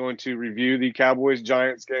and he's going to review the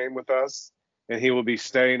Cowboys-Giants game with us. And he will be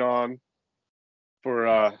staying on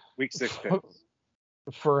for week 6 picks.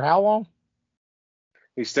 For how long?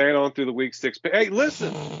 He's staying on through the week 6 picks. Hey,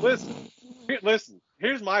 listen.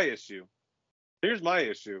 Here's my issue.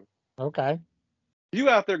 Okay. You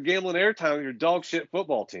out there gambling airtime on your dog shit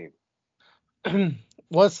football team.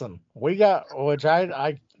 Listen, we got, which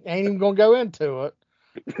I ain't even gonna go into it,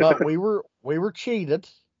 but we were cheated.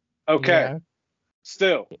 Okay. You know?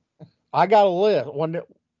 Still. I got a list.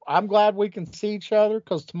 I'm glad we can see each other,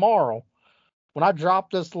 because tomorrow, when I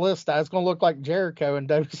drop this list out, it's gonna look like Jericho in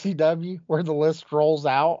WCW, where the list rolls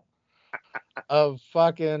out of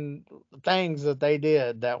fucking things that they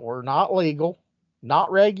did that were not legal,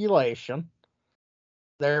 not regulation.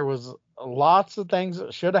 There was lots of things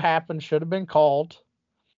that should have happened, should have been called.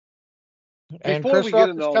 And Before Chris we get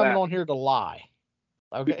Rucker's into all coming that, on here to lie.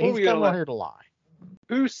 Okay, Before we he's get coming on on that- here to lie.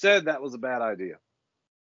 who said that was a bad idea?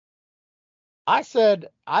 I said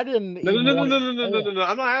I didn't No. even want it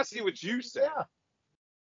I'm not asking you what you said. Yeah.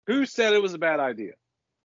 Who said it was a bad idea?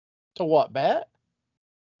 To what, bet?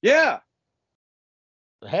 Yeah.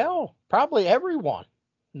 Hell, probably everyone.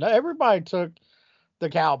 No, everybody took the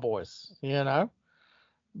Cowboys, you know.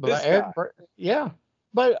 This guy. Yeah.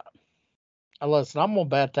 But listen, I'm gonna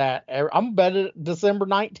bet that. I'm gonna bet it December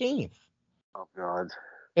 19th. Oh God.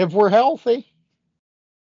 If we're healthy.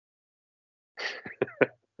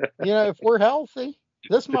 You know, if we're healthy,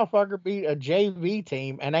 this motherfucker beat a JV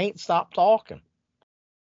team and ain't stopped talking.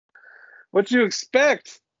 What you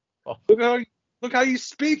expect? Oh. Look how you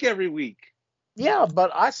speak every week. Yeah, but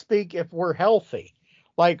I speak if we're healthy.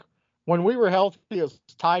 Like when we were healthy, it was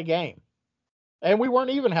a tie game. And we weren't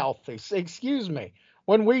even healthy. Excuse me.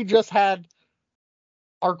 When we just had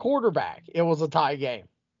our quarterback, it was a tie game.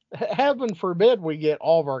 Heaven forbid we get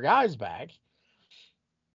all of our guys back.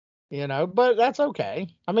 You know, but that's okay.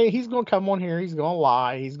 I mean, he's going to come on here. He's going to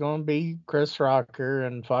lie. He's going to be Chris Rucker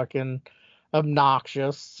and fucking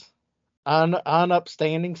obnoxious,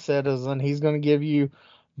 unupstanding citizen. He's going to give you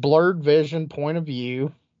blurred vision point of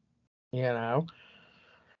view. You know,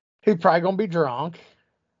 he's probably going to be drunk.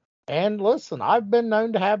 And listen, I've been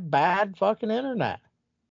known to have bad fucking internet.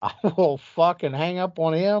 I will fucking hang up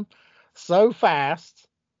on him so fast.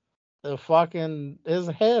 The fucking his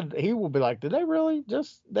head, he will be like, did they really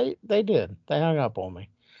just they did. They hung up on me.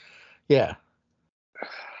 Yeah.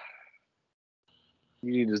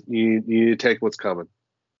 You need to take what's coming.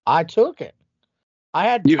 I took it. I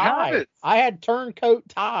had You tie. have it. I had turncoat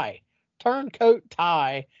tie. Turncoat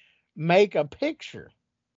tie make a picture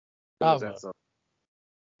of it.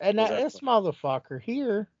 And What is that that this motherfucker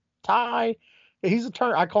here, Ty, he's a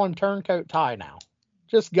turn. I call him Turncoat Ty now.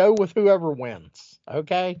 Just go with whoever wins,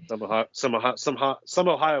 okay? Some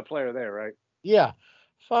Ohio player there, right? Yeah,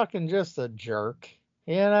 fucking just a jerk.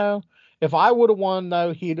 You know, if I would have won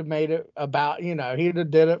though, he'd have made it about. You know, he'd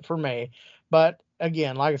have did it for me. But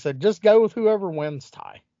again, like I said, just go with whoever wins,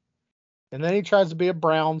 Ty. And then he tries to be a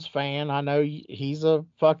Browns fan. I know he's a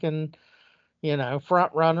fucking, you know,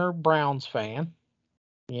 front runner Browns fan.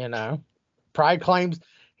 You know, probably claims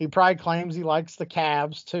he likes the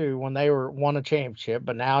Cavs too when they won a championship,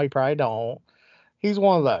 but now he probably don't. He's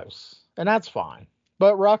one of those, and that's fine.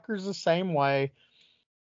 But Rutgers the same way.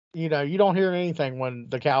 You know, you don't hear anything when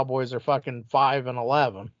the Cowboys are fucking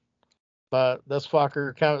 5-11, but this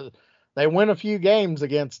fucker they win a few games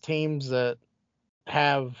against teams that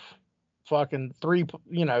have fucking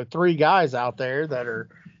three guys out there that are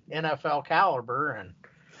NFL caliber, and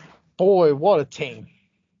boy, what a team.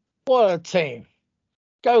 What a team.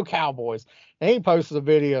 Go Cowboys. And he posted a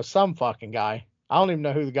video of some fucking guy. I don't even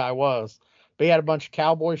know who the guy was. But he had a bunch of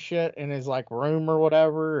cowboy shit in his like room or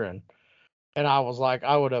whatever. And I was like,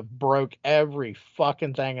 I would have broke every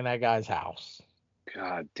fucking thing in that guy's house.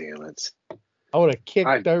 God damn it. I would have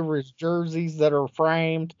kicked over his jerseys that are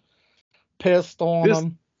framed, pissed on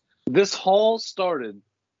them. This haul started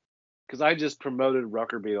because I just promoted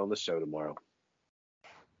Rucker being on the show tomorrow.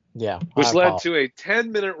 Yeah. which led to a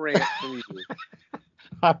 10-minute rant from you.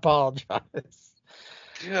 I apologize.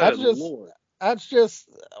 Good Lord. That's just,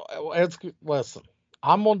 listen,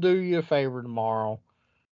 I'm going to do you a favor tomorrow.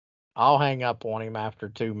 I'll hang up on him after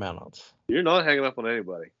 2 minutes. You're not hanging up on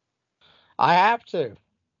anybody. I have to.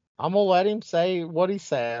 I'm going to let him say what he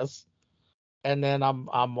says, and then I'm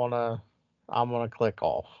going to click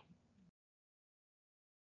off.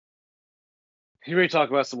 You ready to talk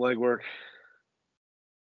about some leg work?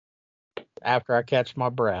 After I catch my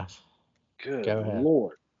breath. Good Go ahead.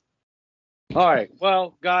 Lord. All right.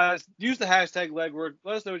 Well, guys, use the hashtag legwork.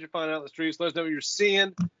 Let us know what you're finding out in the streets. Let us know what you're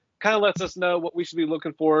seeing. Kind of lets us know what we should be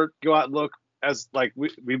looking for. Go out and look, as like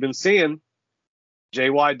we've been seeing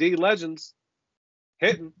JYD legends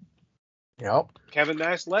hitting. Yep. Kevin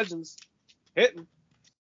Nash legends hitting.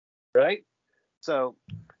 Right? So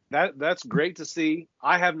that's great to see.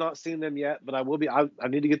 I have not seen them yet, but I will be. I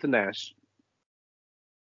need to get the Nash.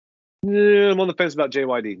 I'm on the fence about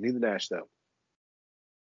JYD. Need the Nash though.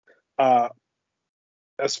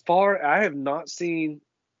 As far, I have not seen.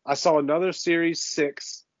 I saw another Series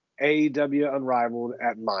 6 AEW Unrivaled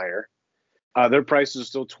at Meijer. Their prices are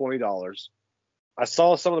still $20. I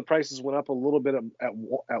saw some of the prices went up a little bit at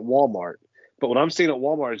Walmart, but what I'm seeing at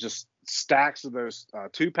Walmart is just stacks of those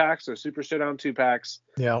 2-packs, those Super Showdown 2-packs.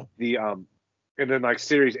 Yeah. And then like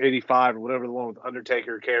Series 85 or whatever, the one with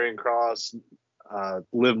Undertaker, Karrion Kross,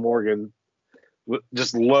 Liv Morgan,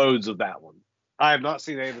 just loads of that one. I have not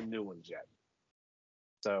seen any of the new ones yet.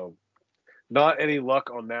 So not any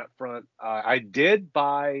luck on that front. I did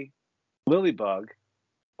buy Lilybug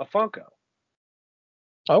a Funko.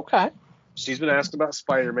 Okay. She's been asking about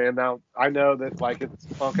Spider-Man. Now, I know that, like, it's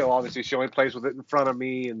Funko, obviously, she only plays with it in front of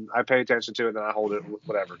me, and I pay attention to it, and I hold it,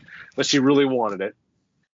 whatever. But she really wanted it.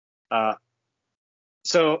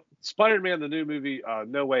 So, Spider-Man, the new movie,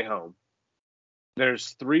 No Way Home.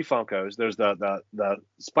 There's 3 Funkos. There's the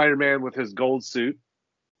Spider-Man with his gold suit,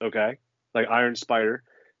 okay, like Iron Spider.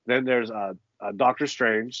 Then there's Doctor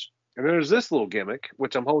Strange. And then there's this little gimmick,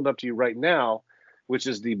 which I'm holding up to you right now, which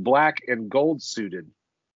is the black and gold suited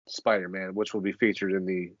Spider-Man, which will be featured in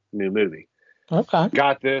the new movie. Okay.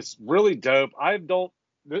 Got this. Really dope. I'm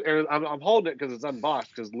holding it because it's unboxed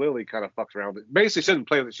because Lily kind of fucks around with it. Basically, she doesn't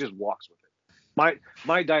play with it. She just walks with it.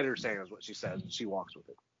 My diner saying is what she says. She walks with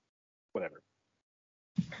it. Whatever.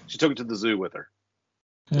 She took it to the zoo with her.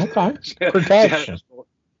 Okay. Protection.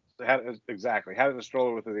 Had it in a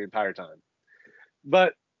stroller with her the entire time.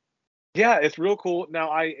 But yeah, it's real cool. Now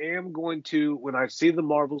I am going to, when I see the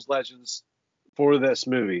Marvel's Legends for this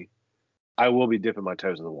movie, I will be dipping my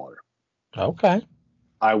toes in the water. Okay.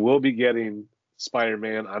 I will be getting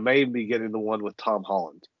Spider-Man. I may be getting the one with Tom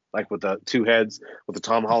Holland, like with the 2 heads, with the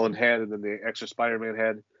Tom Holland head and then the extra Spider-Man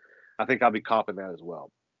head. I think I'll be copping that as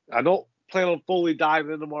well. I don't plan on fully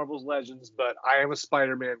diving into Marvel's Legends, but I am a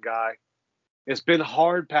Spider-Man guy. It's been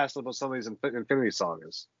hard passing up on some of these Infinity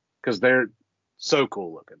Sagas because they're so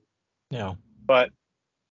cool looking. Yeah. But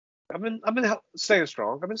I've been staying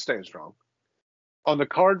strong. I've been staying strong. On the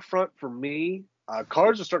card front for me,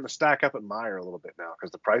 cards are starting to stack up at Meijer a little bit now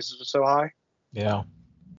because the prices are so high. Yeah.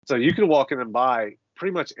 So you can walk in and buy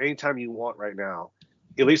pretty much anytime you want right now,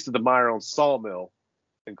 at least at the Meijer on Sawmill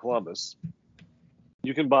in Columbus.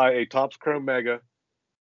 You can buy a Topps Chrome Mega,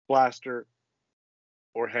 blaster,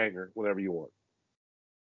 or hanger, whatever you want.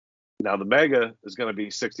 Now the Mega is going to be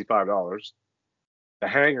 $65. The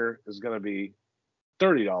hanger is going to be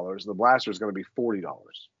 $30. The blaster is going to be $40.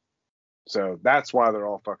 So that's why they're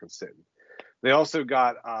all fucking sitting. They also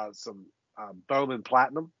got some Bowman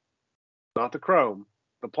Platinum, not the Chrome,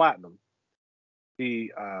 the Platinum.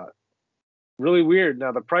 The really weird.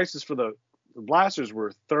 Now the prices for the blasters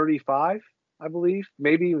were $35, I believe,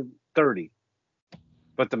 maybe even $30,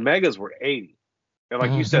 but the Megas were $80. And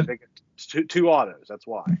like you said, they get two autos. That's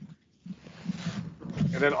why.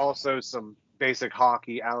 And then also some basic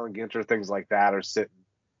hockey, Allen Ginter, things like that are sitting.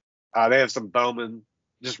 They have some Bowman,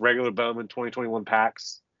 just regular Bowman 2021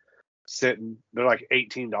 packs sitting. They're like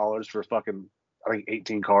 $18 for fucking, I think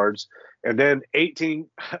 18 cards. And then 18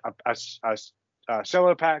 a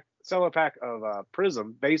cello pack of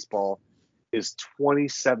Prism baseball is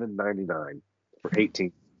 $27.99 for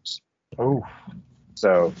 18. Oh.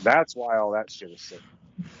 So that's why all that shit is sitting.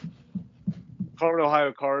 Carmen,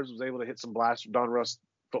 Ohio Cards was able to hit some Don Russ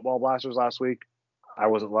football blasters last week. I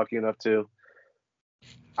wasn't lucky enough to.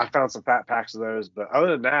 I found some fat packs of those, but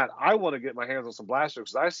other than that, I want to get my hands on some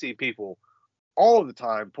blasters because I see people all the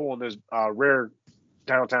time pulling those rare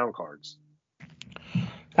downtown cards.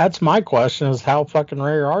 That's my question: is how fucking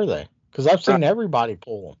rare are they? Because I've seen everybody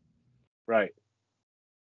pull them. Right.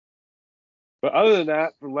 But other than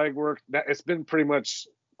that, for legwork, it's been pretty much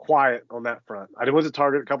quiet on that front. I went to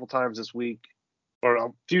Target a couple times this week, or a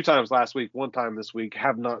few times last week, one time this week.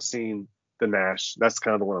 Have not seen the Nash. That's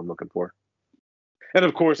kind of the one I'm looking for. And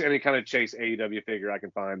of course, any kind of Chase AEW figure I can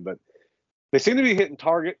find, but they seem to be hitting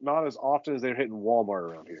Target not as often as they're hitting Walmart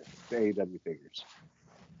around here, the AEW figures.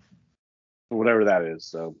 Whatever that is.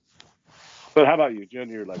 So, but how about you, Jen?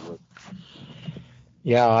 Your legwork.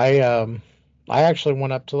 Yeah, I actually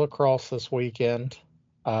went up to La Crosse this weekend.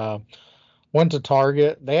 Went to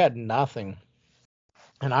Target. They had nothing.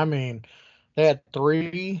 And I mean, they had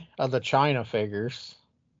 3 of the China figures.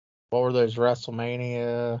 What were those?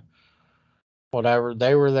 WrestleMania, whatever.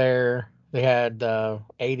 They were there. They had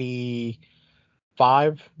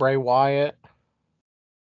 85 Bray Wyatt.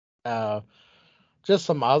 Just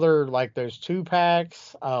some other, like those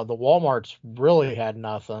 2-packs. The Walmarts really had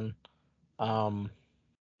nothing.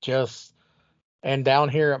 And down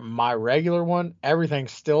here at my regular one,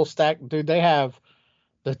 everything's still stacked. Dude, they have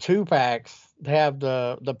the 2-packs. They have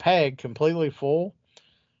the peg completely full,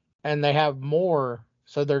 and they have more,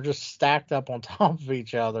 so they're just stacked up on top of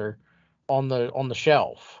each other on the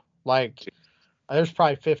shelf. Like there's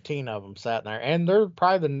probably 15 of them sitting there, and they're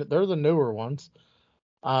the newer ones.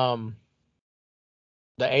 The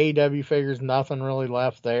AEW figures, nothing really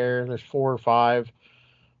left there. There's 4 or 5.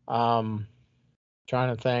 Trying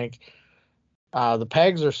to think. The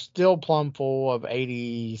pegs are still plumb full of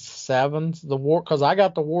 87s. Because I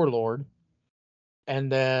got the Warlord,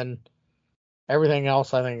 and then everything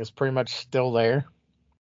else I think is pretty much still there.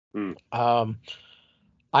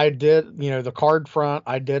 I did, the card front.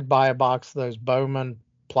 I did buy a box of those Bowman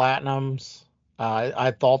Platinums.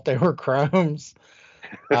 I thought they were chromes,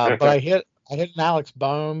 but I hit an Alex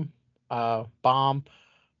Bomb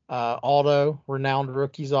auto, renowned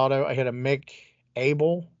rookies auto. I hit a Mick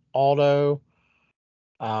Abel auto.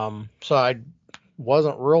 So I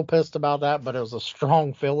wasn't real pissed about that, but it was a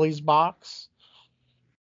strong Phillies box.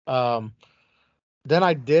 Then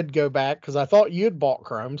I did go back because I thought you'd bought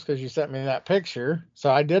chromes because you sent me that picture.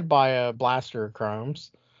 So I did buy a blaster of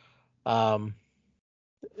chromes.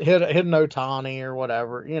 Hit an Otani or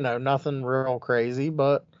whatever, nothing real crazy,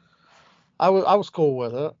 but I was cool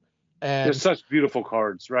with it. And they're such beautiful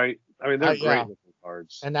cards, right? I mean, they're great looking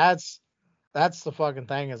cards. And that's the fucking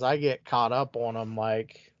thing is I get caught up on them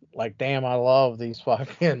like damn, I love these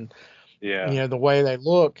fucking the way they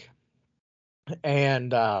look.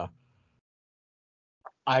 And I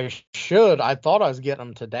thought I was getting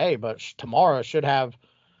them today, but tomorrow I should have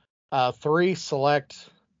 3 select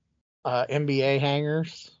NBA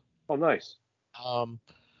hangers. Oh, nice.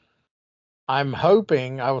 I'm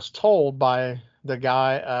hoping, I was told by the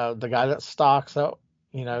guy that stocks up,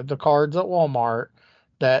 the cards at Walmart,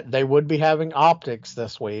 that they would be having optics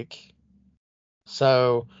this week.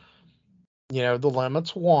 So, the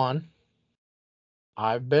limit's 1.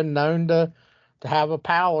 I've been known to have a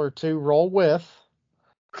pal or 2 roll with.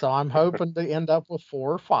 So I'm hoping to end up with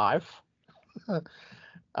 4 or 5.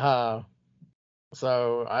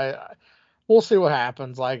 So we'll see what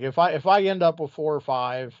happens. Like if I end up with 4 or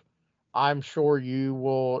 5, I'm sure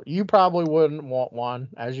you probably wouldn't want one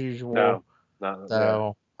as usual. No,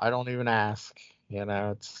 so I don't even ask.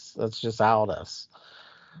 It's just how it is.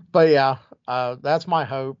 But yeah, that's my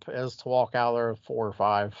hope, is to walk out there with 4 or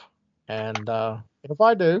 5. And if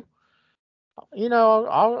I do,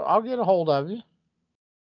 I'll get a hold of you.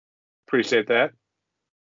 Appreciate that.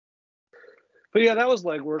 But yeah, that was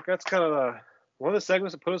legwork. That's kind of one of the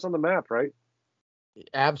segments that put us on the map, right?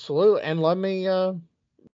 Absolutely. And let me,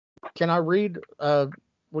 can I read?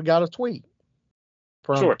 We got a tweet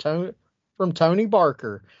from Tony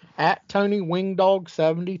Barker at Tony Wingdog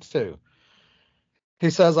 72. He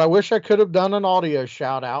says, I wish I could have done an audio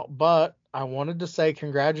shout out, but I wanted to say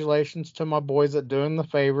congratulations to my boys at Doing the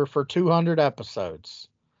Favor for 200 episodes.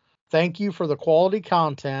 Thank you for the quality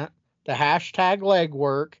content, the hashtag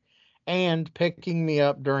legwork, and picking me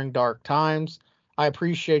up during dark times. I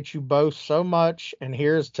appreciate you both so much, and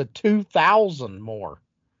here's to 2,000 more.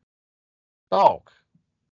 Dog.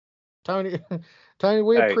 Tony,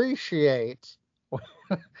 we appreciate you,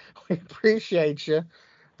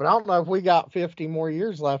 but I don't know if we got 50 more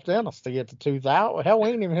years left in us to get to 2,000. Hell, we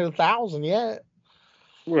ain't even hit 1,000 yet.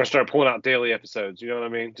 We're going to start pulling out daily episodes, you know what I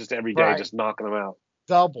mean? Just every day, just knocking them out.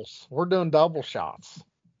 Doubles. We're doing double shots.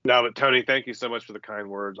 No, but Tony, thank you so much for the kind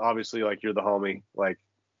words. Obviously, you're the homie.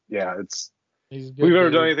 We've ever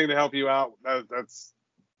done anything to help you out. That's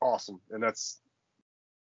awesome. And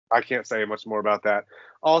I can't say much more about that.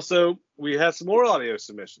 Also, we had some more audio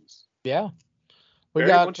submissions. Yeah. Barry,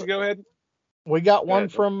 why don't you go ahead? We got one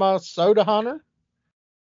from Soda Hunter.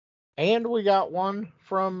 And we got one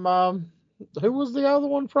from, who was the other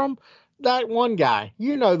one from? that one guy.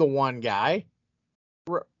 You know the one guy.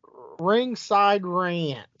 Ringside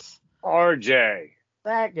Rant. RJ.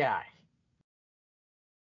 That guy.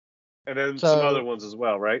 And then some other ones as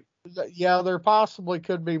well, right? Yeah, there possibly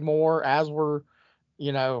could be more as we're,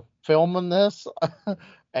 filming this.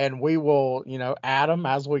 And we will, add them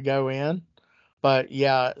as we go in. But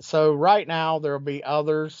yeah, so right now there'll be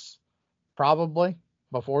others probably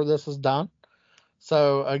before this is done.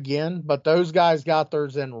 So again, but those guys got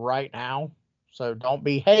theirs in right now. So don't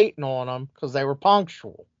be hating on them because they were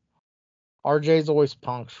punctual. RJ's always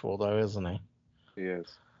punctual though, isn't he? He is.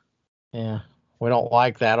 Yeah. We don't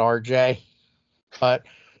like that, RJ. But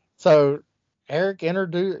so Eric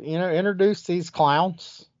introduce these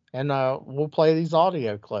clowns and we'll play these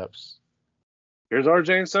audio clips. Here's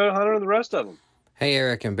RJ and Soda Hunter and the rest of them. Hey,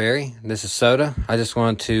 Eric and Barry. This is Soda. I just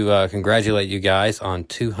want to congratulate you guys on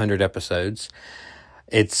 200 episodes.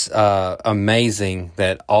 It's amazing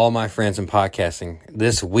that all my friends in podcasting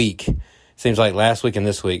this week, seems like last week and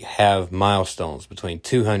this week, have milestones between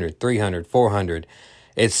 200, 300, 400.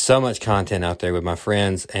 It's so much content out there with my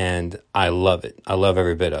friends, and I love it. I love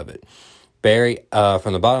every bit of it. Barry,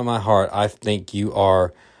 from the bottom of my heart, I think you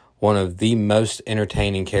are one of the most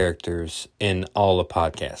entertaining characters in all of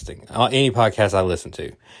podcasting. Any podcast I listen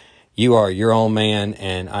to. You are your own man,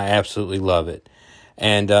 and I absolutely love it.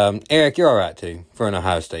 And Eric, you're all right, too, for an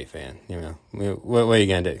Ohio State fan. What are you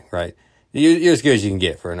going to do, right? You're as good as you can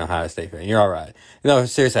get for an Ohio State fan. You're all right. No,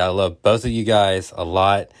 seriously, I love both of you guys a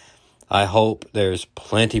lot. I hope there's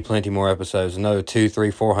plenty more episodes, another 200,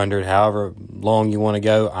 300, 400, however long you want to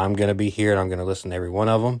go. I'm going to be here, and I'm going to listen to every one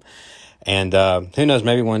of them. And who knows,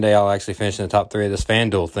 maybe one day I'll actually finish in the top 3 of this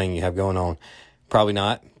FanDuel thing you have going on. Probably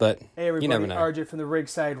not, but hey everybody, you never know. RJ from the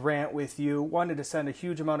Ringside Rant with you. Wanted to send a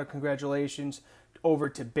huge amount of congratulations over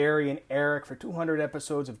to Barry and Eric for 200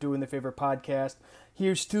 episodes of Doing the Favor podcast.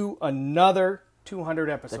 Here's to another 200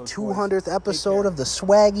 episodes. The 200th episode of the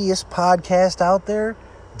swaggiest podcast out there,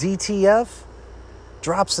 DTF,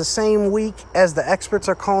 drops the same week as the experts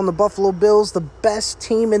are calling the Buffalo Bills the best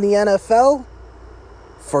team in the NFL.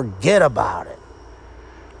 Forget about it.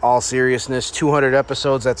 All seriousness, 200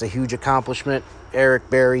 episodes, that's a huge accomplishment. Eric,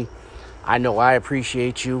 Barry, I know I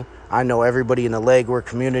appreciate you. I know everybody in the Legwork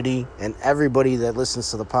community and everybody that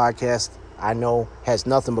listens to the podcast, I know has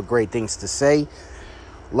nothing but great things to say.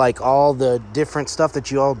 Like all the different stuff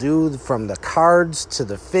that you all do, from the cards to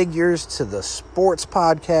the figures to the sports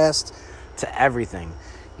podcast to everything.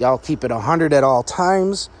 Y'all keep it 100 at all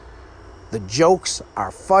times. The jokes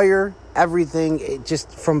are fire. Everything, it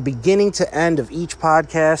just from beginning to end of each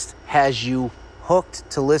podcast has you hooked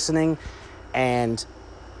to listening, and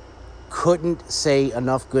couldn't say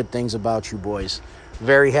enough good things about you boys.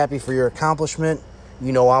 Very happy for your accomplishment.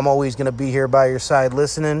 You know I'm always going to be here by your side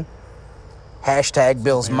listening. Hashtag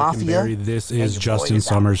Bills Mafia. Barry, this is Justin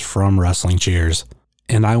Summers from Wrestling Cheers,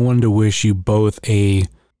 and I wanted to wish you both a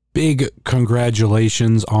big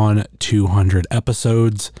congratulations on 200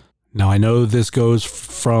 episodes. Now, I know this goes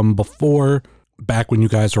from before, back when you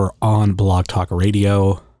guys were on Blog Talk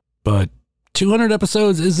Radio, but 200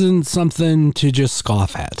 episodes isn't something to just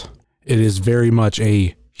scoff at. It is very much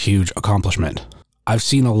a huge accomplishment. I've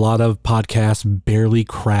seen a lot of podcasts barely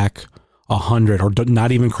crack 100, or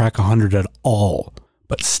not even crack 100 at all,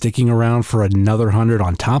 but sticking around for another 100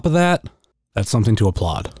 on top of that, that's something to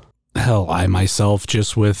applaud. Hell, I myself,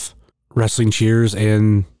 just with Wrestling Cheers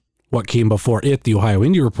and what came before it, the Ohio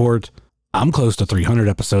Indie Report, I'm close to 300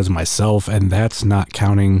 episodes myself, and that's not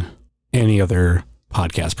counting any other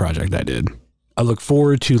podcast project I did. I look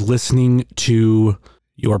forward to listening to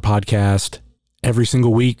your podcast every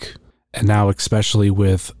single week, and now especially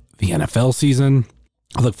with the NFL season,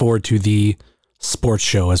 I look forward to the sports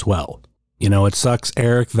show as well. You know, it sucks,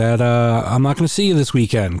 Eric, that I'm not going to see you this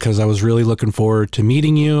weekend because I was really looking forward to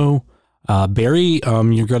meeting you. Barry,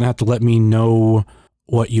 you're going to have to let me know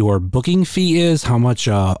what your booking fee is, how much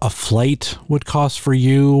a flight would cost for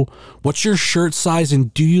you, what's your shirt size,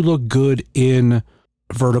 and do you look good in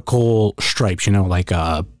vertical stripes, like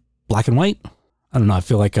black and white? I don't know, I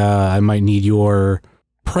feel like I might need your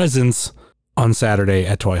presence on Saturday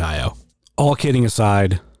at Toy Hio. All kidding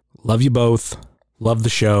aside, love you both, love the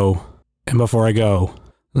show, and before I go,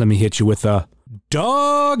 let me hit you with a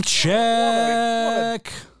dog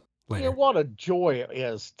check. What a joy it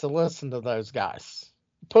is to listen to those guys.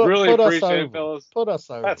 Really appreciate it, fellas. Put us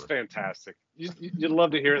over. That's fantastic. You'd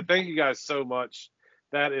love to hear it. Thank you guys so much.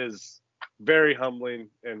 That is very humbling.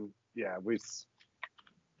 And yeah, we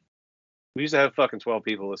used to have fucking 12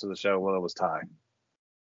 people listen to the show when it was Ty.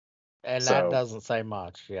 And that doesn't say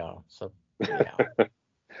much, yeah. So yeah.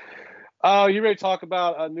 You ready to talk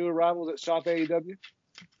about new arrivals at Shop AEW?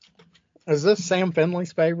 Is this Sam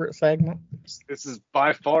Finley's favorite segment? This is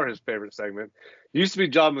by far his favorite segment. It used to be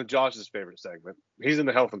John and Josh's favorite segment. He's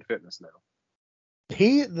into health and fitness now.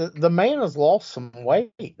 The man has lost some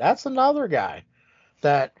weight. That's another guy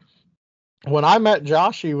that when I met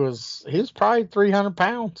Josh, he was probably 300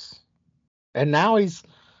 pounds, and now he's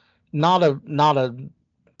not a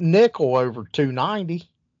nickel over 290.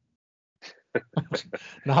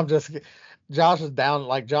 No, I'm just Josh is down.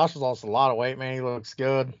 Like Josh has lost a lot of weight, man. He looks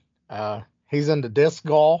good. He's into disc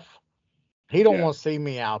golf. He don't want to see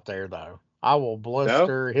me out there though. I will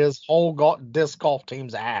blister his whole disc golf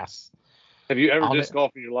team's ass. Have you ever disc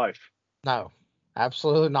golfed in your life? No,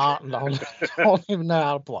 absolutely not. Don't even know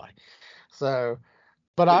how to play. So,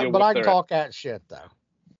 but I can talk that shit though.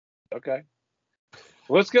 Okay.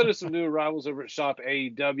 Well, let's go to some new arrivals over at Shop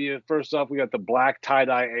AEW. First off, we got the black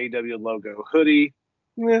tie-dye AEW logo hoodie.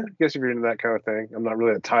 I guess if you're into that kind of thing. I'm not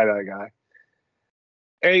really a tie-dye guy.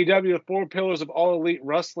 AEW, the 4 pillars of All Elite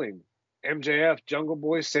Wrestling. MJF, Jungle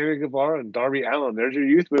Boy, Sammy Guevara, and Darby Allin. There's your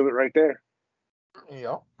youth movement right there.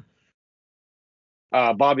 Yep.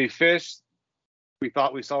 Bobby Fish. We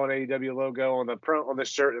thought we saw an AEW logo on the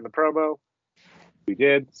shirt in the promo. We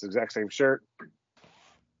did. It's the exact same shirt.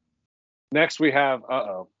 Next we have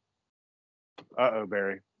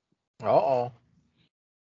Barry.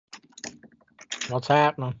 What's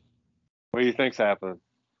happening? What do you think's happening?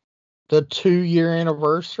 The 2-year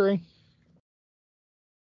anniversary.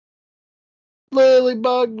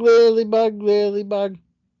 Lilybug, Lilybug, Lilybug.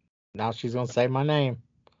 Now she's gonna say my name.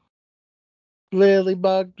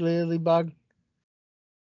 Lilybug, Lilybug.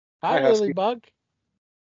 Hi, Lilybug.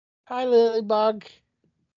 Hi, Lilybug.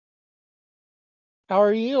 How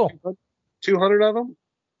are you? 200 of them?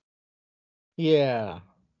 Yeah.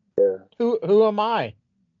 Who am I?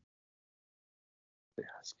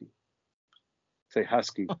 Say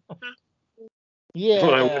husky. Yeah.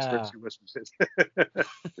 When I whisper.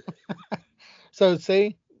 So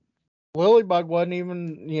see, Lilybug wasn't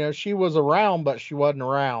even, she was around, but she wasn't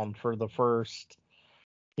around for the first,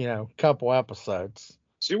 couple episodes.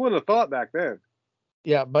 She wouldn't have thought back then.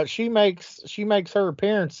 Yeah, but she makes her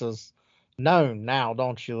appearances known now,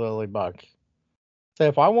 don't you, Lilybug? So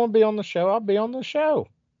if I want to be on the show, I'll be on the show.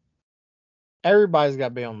 Everybody's got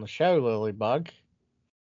to be on the show, Lilybug.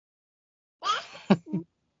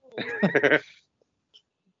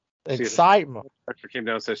 Excitement. Doctor came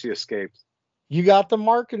down and said she escaped. You got the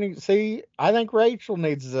marketing. See, I think Rachel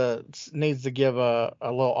needs to give a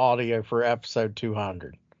little audio for episode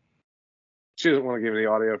 200. She doesn't want to give any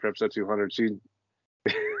audio for episode 200. She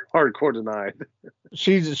hardcore denied.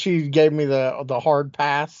 She gave me the hard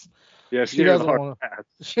pass. Yeah, she doesn't want pass.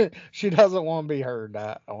 She doesn't want to be heard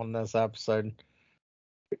on this episode.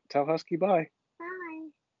 Tell Husky bye. Bye.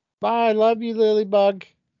 Bye. Love you, Lilybug.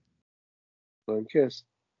 Love kiss.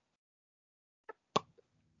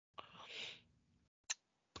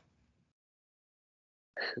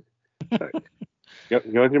 Go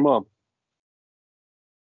with your mom.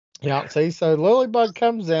 Yeah, see, so Lilybug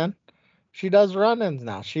comes in. She does run-ins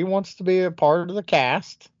now. She wants to be a part of the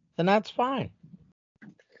cast, and that's fine.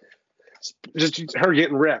 Just her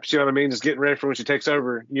getting reps, you know what I mean? Just getting ready for when she takes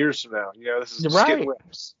over years from now. This is just getting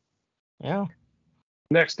reps. Yeah.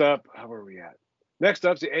 Next up, where are we at? Next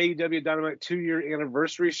up is the AEW Dynamite 2-year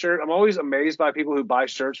anniversary shirt. I'm always amazed by people who buy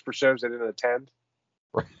shirts for shows they didn't attend.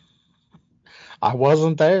 I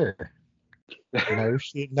wasn't there. No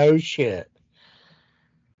shit. No shit.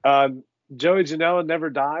 Joey Janela never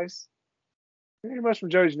dies. I don't hear much from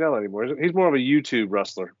Joey Janela anymore. He's more of a YouTube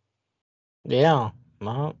wrestler. Yeah.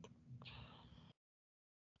 No.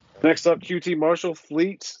 Next up, QT Marshall,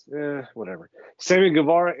 Fleet, whatever. Sammy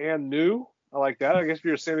Guevara and New. I like that. I guess if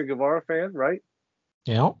you're a Sammy Guevara fan, right?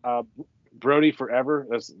 Yeah. Brody Forever.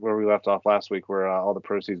 That's where we left off last week, where all the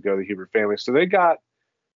proceeds go to the Hubert family. So they got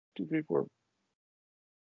 2, 3, 4,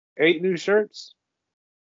 8 new shirts.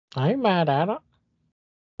 I ain't mad at it.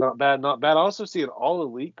 Not bad, not bad. I also see an All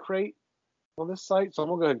Elite crate on this site, so I'm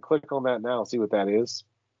going to go ahead and click on that now and see what that is.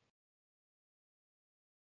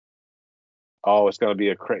 Oh, it's going to be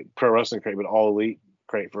a crate, pro wrestling crate, but All Elite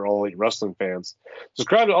crate for All Elite wrestling fans.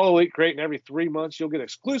 Subscribe to All Elite crate, and every 3 months you'll get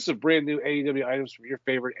exclusive brand new AEW items from your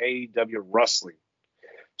favorite AEW wrestling.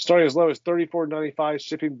 Starting as low as $34.95,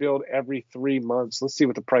 shipping billed every 3 months. Let's see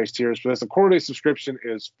what the price tier is for this. A quarterly subscription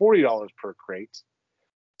is $40 per crate.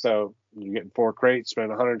 So you're getting 4 crates,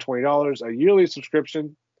 spend $120. A yearly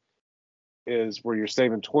subscription is where you're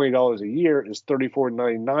saving $20 a year, is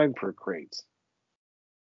 $34.99 per crate.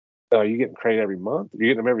 So you're getting crate every month. You're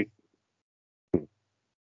getting them every.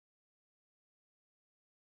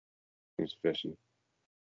 He's fishy.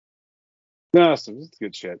 No, so this is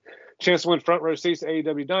good shit. Chance to win front row seats to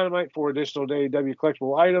AEW Dynamite, 4 additional AEW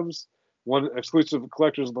collectible items, 1 exclusive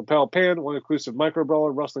collector's lapel pin, 1 exclusive micro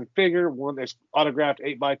brawler wrestling figure, 1 autographed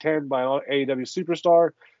 8x10 by AEW Superstar,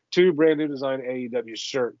 2 brand new design AEW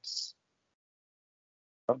shirts.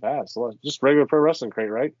 Not bad. So just regular pro wrestling crate,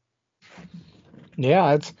 right?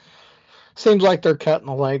 Yeah, it seems like they're cutting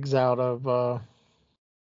the legs out of the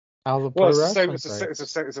pro wrestling it's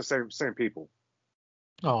the same people.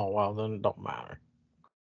 Oh, well, then it don't matter.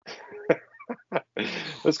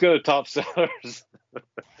 Let's go to top sellers.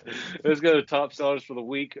 Let's go to top sellers for the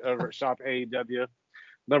week over at Shop AEW.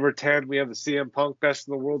 Number 10, we have the CM Punk Best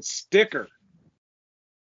in the World sticker.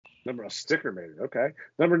 A sticker made it. Okay.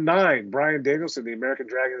 Number 9, Bryan Danielson, the American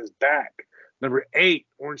Dragon is back. Number 8,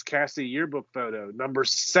 Orange Cassidy yearbook photo. Number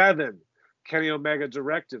 7, Kenny Omega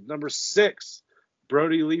directive. Number 6,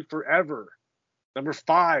 Brody Lee forever. Number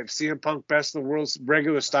 5, CM Punk Best in the World's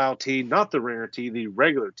regular style tee, not the ringer tee, the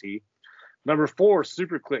regular tee. Number 4,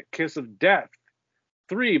 Super Click Kiss of Death.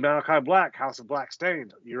 3, Malachi Black, House of Black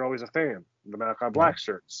Stained. You're always a fan of the Malachi Black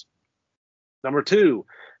shirts. Number 2,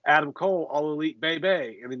 Adam Cole, All Elite Bay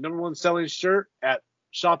Bay. And the number 1 selling shirt at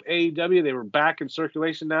Shop AEW, they were back in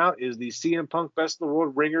circulation now, is the CM Punk Best in the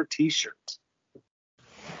World ringer t-shirt.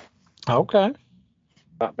 Okay.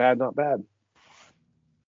 Not bad, not bad.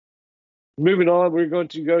 Moving on, we're going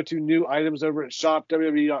to go to new items over at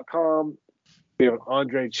shopwwe.com. We have an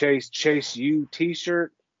Andre Chase U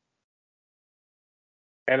t-shirt.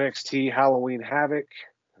 NXT Halloween Havoc.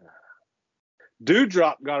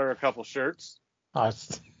 Dewdrop got her a couple shirts. I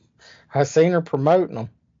seen her promoting them.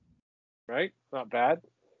 Right? Not bad.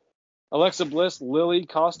 Alexa Bliss Lily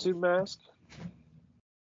costume mask.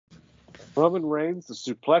 Roman Reigns, the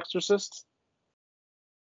Suplexorcist.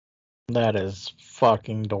 That is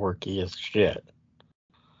fucking dorky as shit.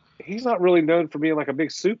 He's not really known for being like a big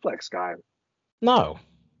suplex guy. No.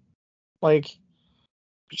 Like,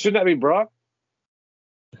 shouldn't that be Brock?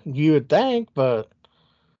 You would think, but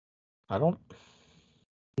I don't.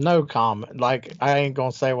 No comment. Like, I ain't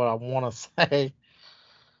gonna say what I want to say.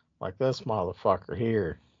 Like this motherfucker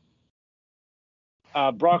here.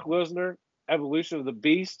 Brock Lesnar, Evolution of the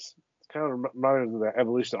Beast. It's kind of reminded of the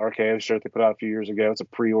Evolution of RKO shirt they put out a few years ago. It's a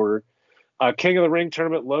pre-order. King of the Ring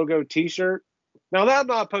Tournament logo t-shirt. Now, that I'm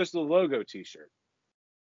not opposed to the logo t-shirt.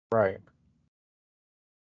 Right.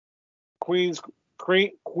 Queen's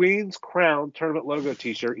Crown Tournament logo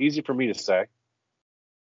t-shirt. Easy for me to say.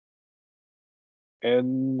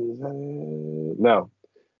 And no.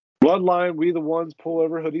 Bloodline We the Ones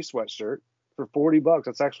pullover hoodie sweatshirt for $40.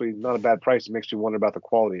 That's actually not a bad price. It makes you wonder about the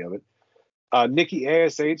quality of it. Nikki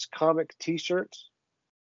ASH comic t-shirt.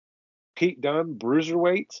 Pete Dunne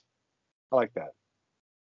Bruiserweight. I like that.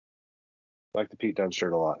 I like the Pete Dunne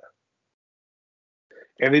shirt a lot.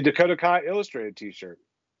 And the Dakota Kai illustrated t-shirt.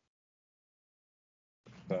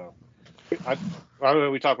 So I don't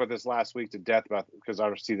know. We talked about this last week to death about because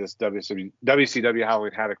I see this WCW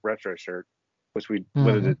Halloween Havoc retro shirt, which we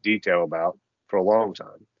went into detail about for a long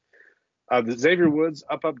time. The Xavier Woods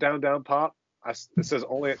Up Up Down Down Pop. It says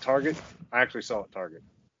only at Target. I actually saw it at Target.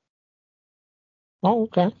 Oh,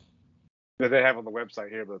 okay. That they have on the website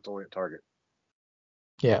here, but it's only at Target.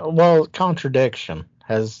 Yeah, well, contradiction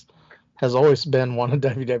has always been one of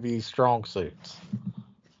WWE's strong suits.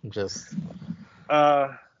 Just.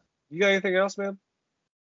 You got anything else, man?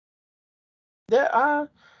 Yeah,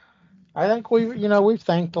 I think we've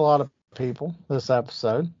thanked a lot of people this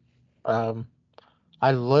episode. I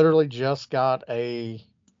literally just got an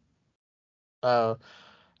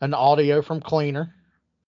audio from Cleaner.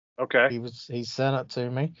 Okay. He sent it to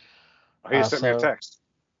me. He sent me a text.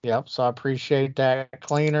 Yep. So I appreciate that,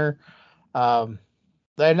 Cleaner. And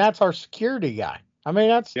that's our security guy. I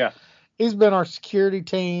mean, he's been our security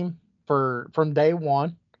team from day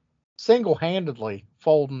one, single-handedly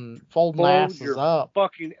folding asses up.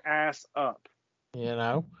 Fucking ass up. You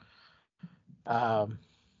know. I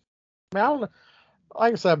don't know.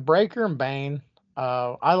 Like I said, Breaker and Bane.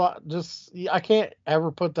 I can't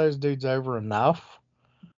ever put those dudes over enough.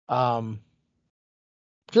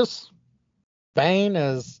 Just Bane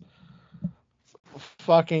is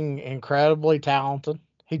fucking incredibly talented.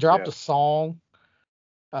 He dropped a song,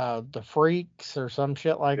 The Freaks or some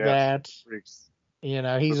shit like that. Freaks. You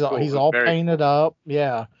know, he's all painted up.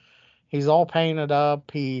 Yeah, he's all painted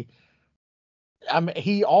up. He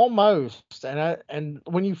almost and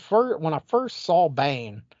when I first saw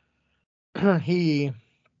Bane, he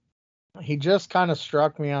just kind of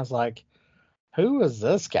struck me. I was like, who is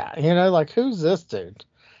this guy? You know, like, who's this dude?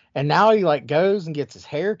 And now he like goes and gets his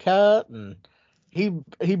hair cut, and he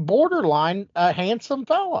borderline a handsome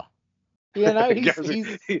fella. You know,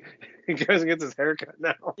 He goes and gets his haircut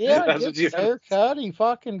now. Yeah, That's gets his haircut. He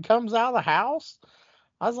fucking comes out of the house.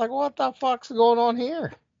 I was like, what the fuck's going on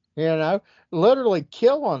here? You know, literally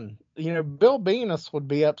killing. You know, Bill Venus would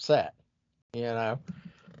be upset. You know,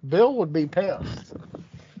 Bill would be pissed.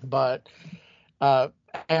 But,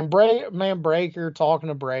 and Breaker, talking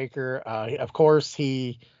to Breaker, of course,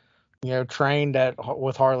 he, you know, trained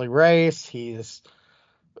with Harley Race. He's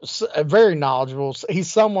very knowledgeable. He's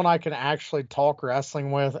someone I can actually talk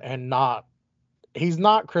wrestling with and he's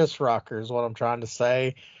not Chris Rucker is what I'm trying to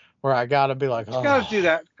say, where I got to be like, you got to do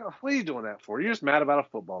that. What are you doing that for? You're just mad about a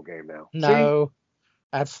football game now. No, see?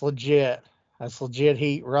 That's legit. That's legit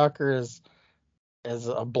heat. Rucker is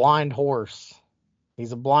a blind horse.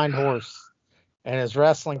 He's a blind horse. And his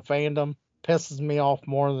wrestling fandom pisses me off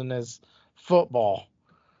more than his football.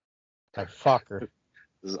 Like, fucker.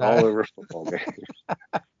 This is all over football game.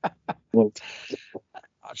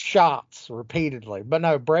 Shots repeatedly. But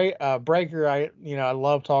no, Breaker, I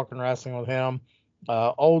love talking wrestling with him.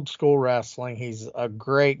 Old school wrestling. He's a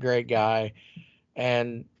great, great guy.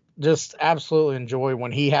 And just absolutely enjoy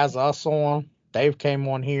when he has us on. Dave came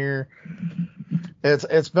on here.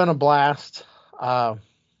 It's been a blast.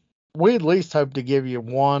 We at least hope to give you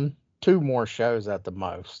 1-2 more shows at the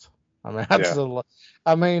most. I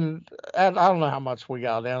mean, I don't know how much we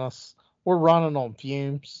got in us. We're running on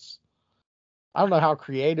fumes. I don't know how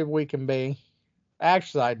creative we can be.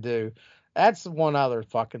 Actually, I do. That's one other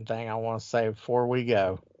fucking thing I want to say before we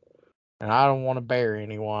go. And I don't want to bury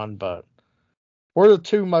anyone, but we're the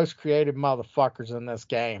 2 most creative motherfuckers in this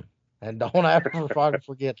game. And don't ever fucking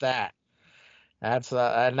forget that. That's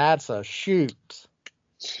a shoot.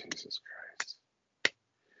 Jesus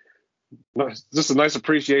Christ. Just a nice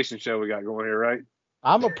appreciation show we got going here, right?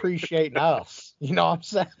 I'm appreciating us. You know what I'm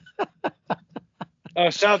saying?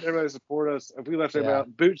 Shout out to everybody that support us. If we left anybody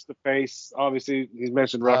out, Boots the Face, obviously he's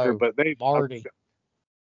mentioned Rucker, but they've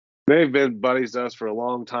been buddies to us for a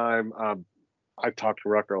long time. I talked to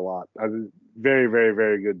Rucker a lot. Very, very,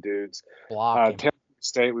 very good dudes. Tennessee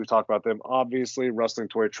State, we've talked about them. Obviously, Wrestling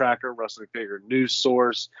Toy Tracker, Wrestling Figure News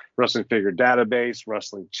Source, Wrestling Figure Database,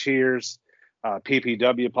 Wrestling Cheers,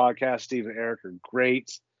 PPW Podcast. Steve and Eric are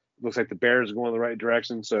great. Looks like the Bears are going in the right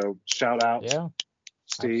direction. So shout out,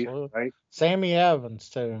 Steve. Absolutely. Right? Sammy Evans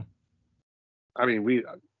too. I mean,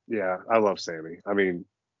 I love Sammy. I mean,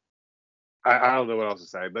 I don't know what else to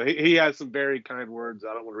say, but he has some very kind words.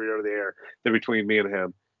 I don't want to read over the air. They're between me and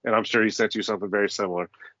him. And I'm sure he sent you something very similar.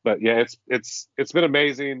 But yeah, it's been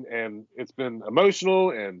amazing, and it's been emotional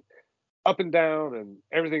and up and down and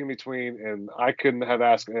everything in between. And I couldn't have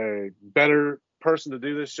asked a better person to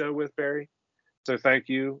do this show with, Barry. So thank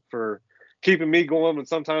you for keeping me going when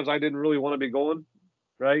sometimes I didn't really want to be going,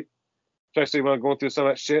 right? Especially when I'm going through some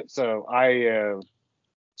of that shit. So I am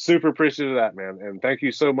super appreciative of that, man. And thank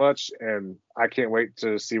you so much. And I can't wait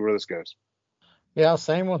to see where this goes. Yeah,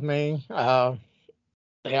 same with me.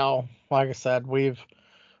 You know, like I said, we've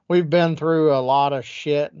been through a lot of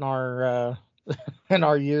shit in our in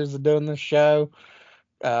our years of doing this show.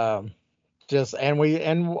 And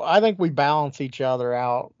I think we balance each other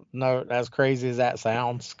out. No, as crazy as that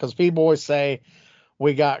sounds, because people always say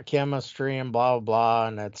we got chemistry and blah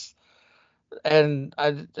blah blah, and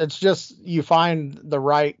it's just you find the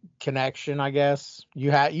right connection, I guess.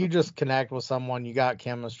 You just connect with someone, you got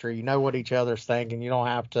chemistry, you know what each other's thinking. You don't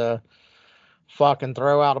have to fucking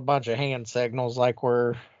throw out a bunch of hand signals like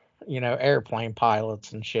we're, airplane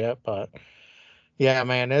pilots and shit. But yeah,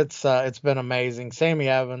 man, it's been amazing. Sammy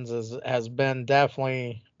Evans has been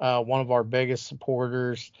definitely one of our biggest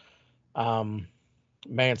supporters. Man,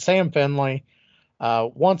 Sam Finley.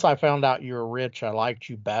 Once I found out you were rich, I liked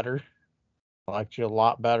you better. I liked you a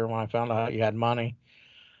lot better when I found out you had money.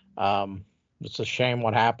 It's a shame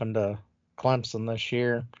what happened to Clemson this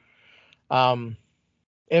year.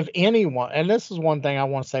 If anyone, and this is one thing I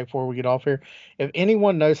want to say before we get off here, if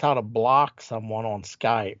anyone knows how to block someone on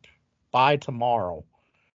Skype by tomorrow,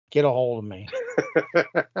 get a hold of me.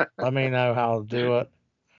 Let me know how to do it.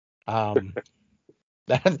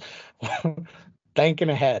 That's thinking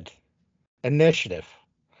ahead, initiative,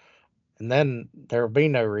 and then there will be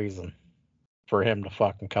no reason for him to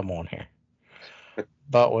fucking come on here.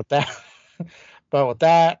 But with that,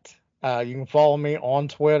 you can follow me on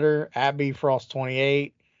Twitter at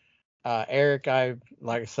bfrost28. Eric,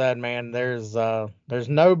 like I said, man, there's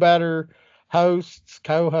no better hosts,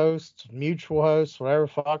 co-hosts, mutual hosts, whatever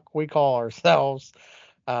fuck we call ourselves,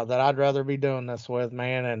 that I'd rather be doing this with,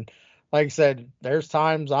 man. And like I said, there's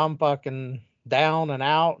times I'm fucking down and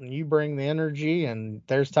out and you bring the energy, and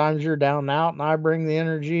there's times you're down and out and I bring the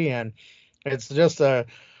energy, and it's just a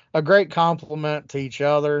great compliment to each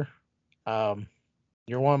other.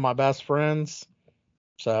 You're one of my best friends.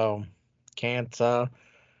 So can't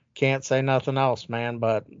say nothing else, man,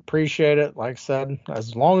 but appreciate it. Like I said,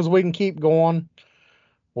 as long as we can keep going,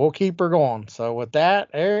 we'll keep her going. So with that,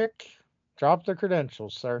 Eric, drop the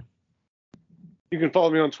credentials, sir. You can follow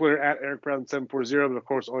me on Twitter at EricBrown740, but of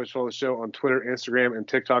course, always follow the show on Twitter, Instagram, and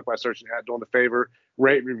TikTok by searching at Doing the Favor.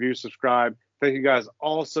 Rate, review, subscribe. Thank you guys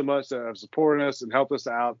all so much that have supported us and helped us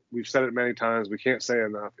out. We've said it many times. We can't say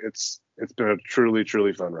enough. It's been a truly,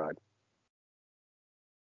 truly fun ride.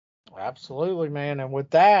 Absolutely, man. And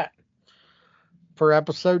with that, for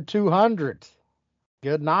episode 200,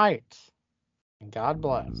 good night and God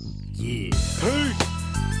bless. Yeah. Peace.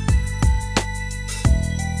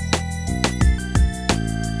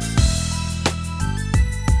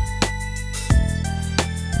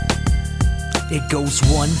 It goes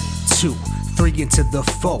 1, 2, 3 into the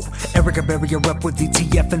 4. Eric bury your up with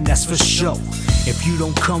DTF, and that's for sure. If you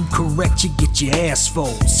don't come correct, you get your ass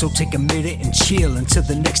fold. So take a minute and chill until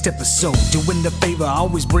the next episode. Doing the favor,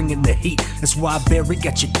 always bringing the heat. That's why Barry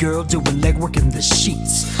got your girl doing legwork in the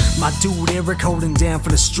sheets. My dude Eric holding down for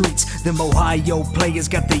the streets. Them Ohio players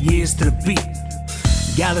got their ears to the beat.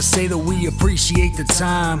 Gotta say that we appreciate the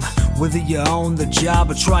time, whether you're on the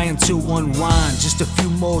job or trying to unwind. Just a few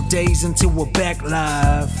more days until we're back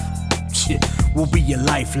live. We'll be your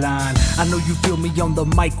lifeline. I know you feel me on the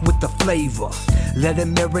mic with the flavor. Let it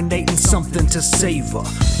marinate in something to savor.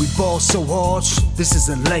 We ball so hard, this is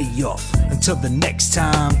a layup. Until the next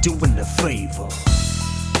time, doing the favor.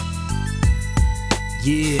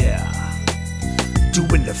 Yeah,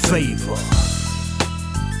 doing the favor.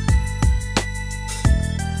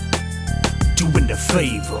 Doing the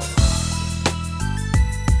favor.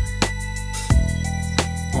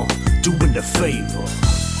 Doing the favor.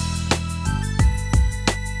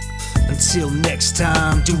 Until next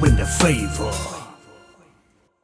time, doing the favor.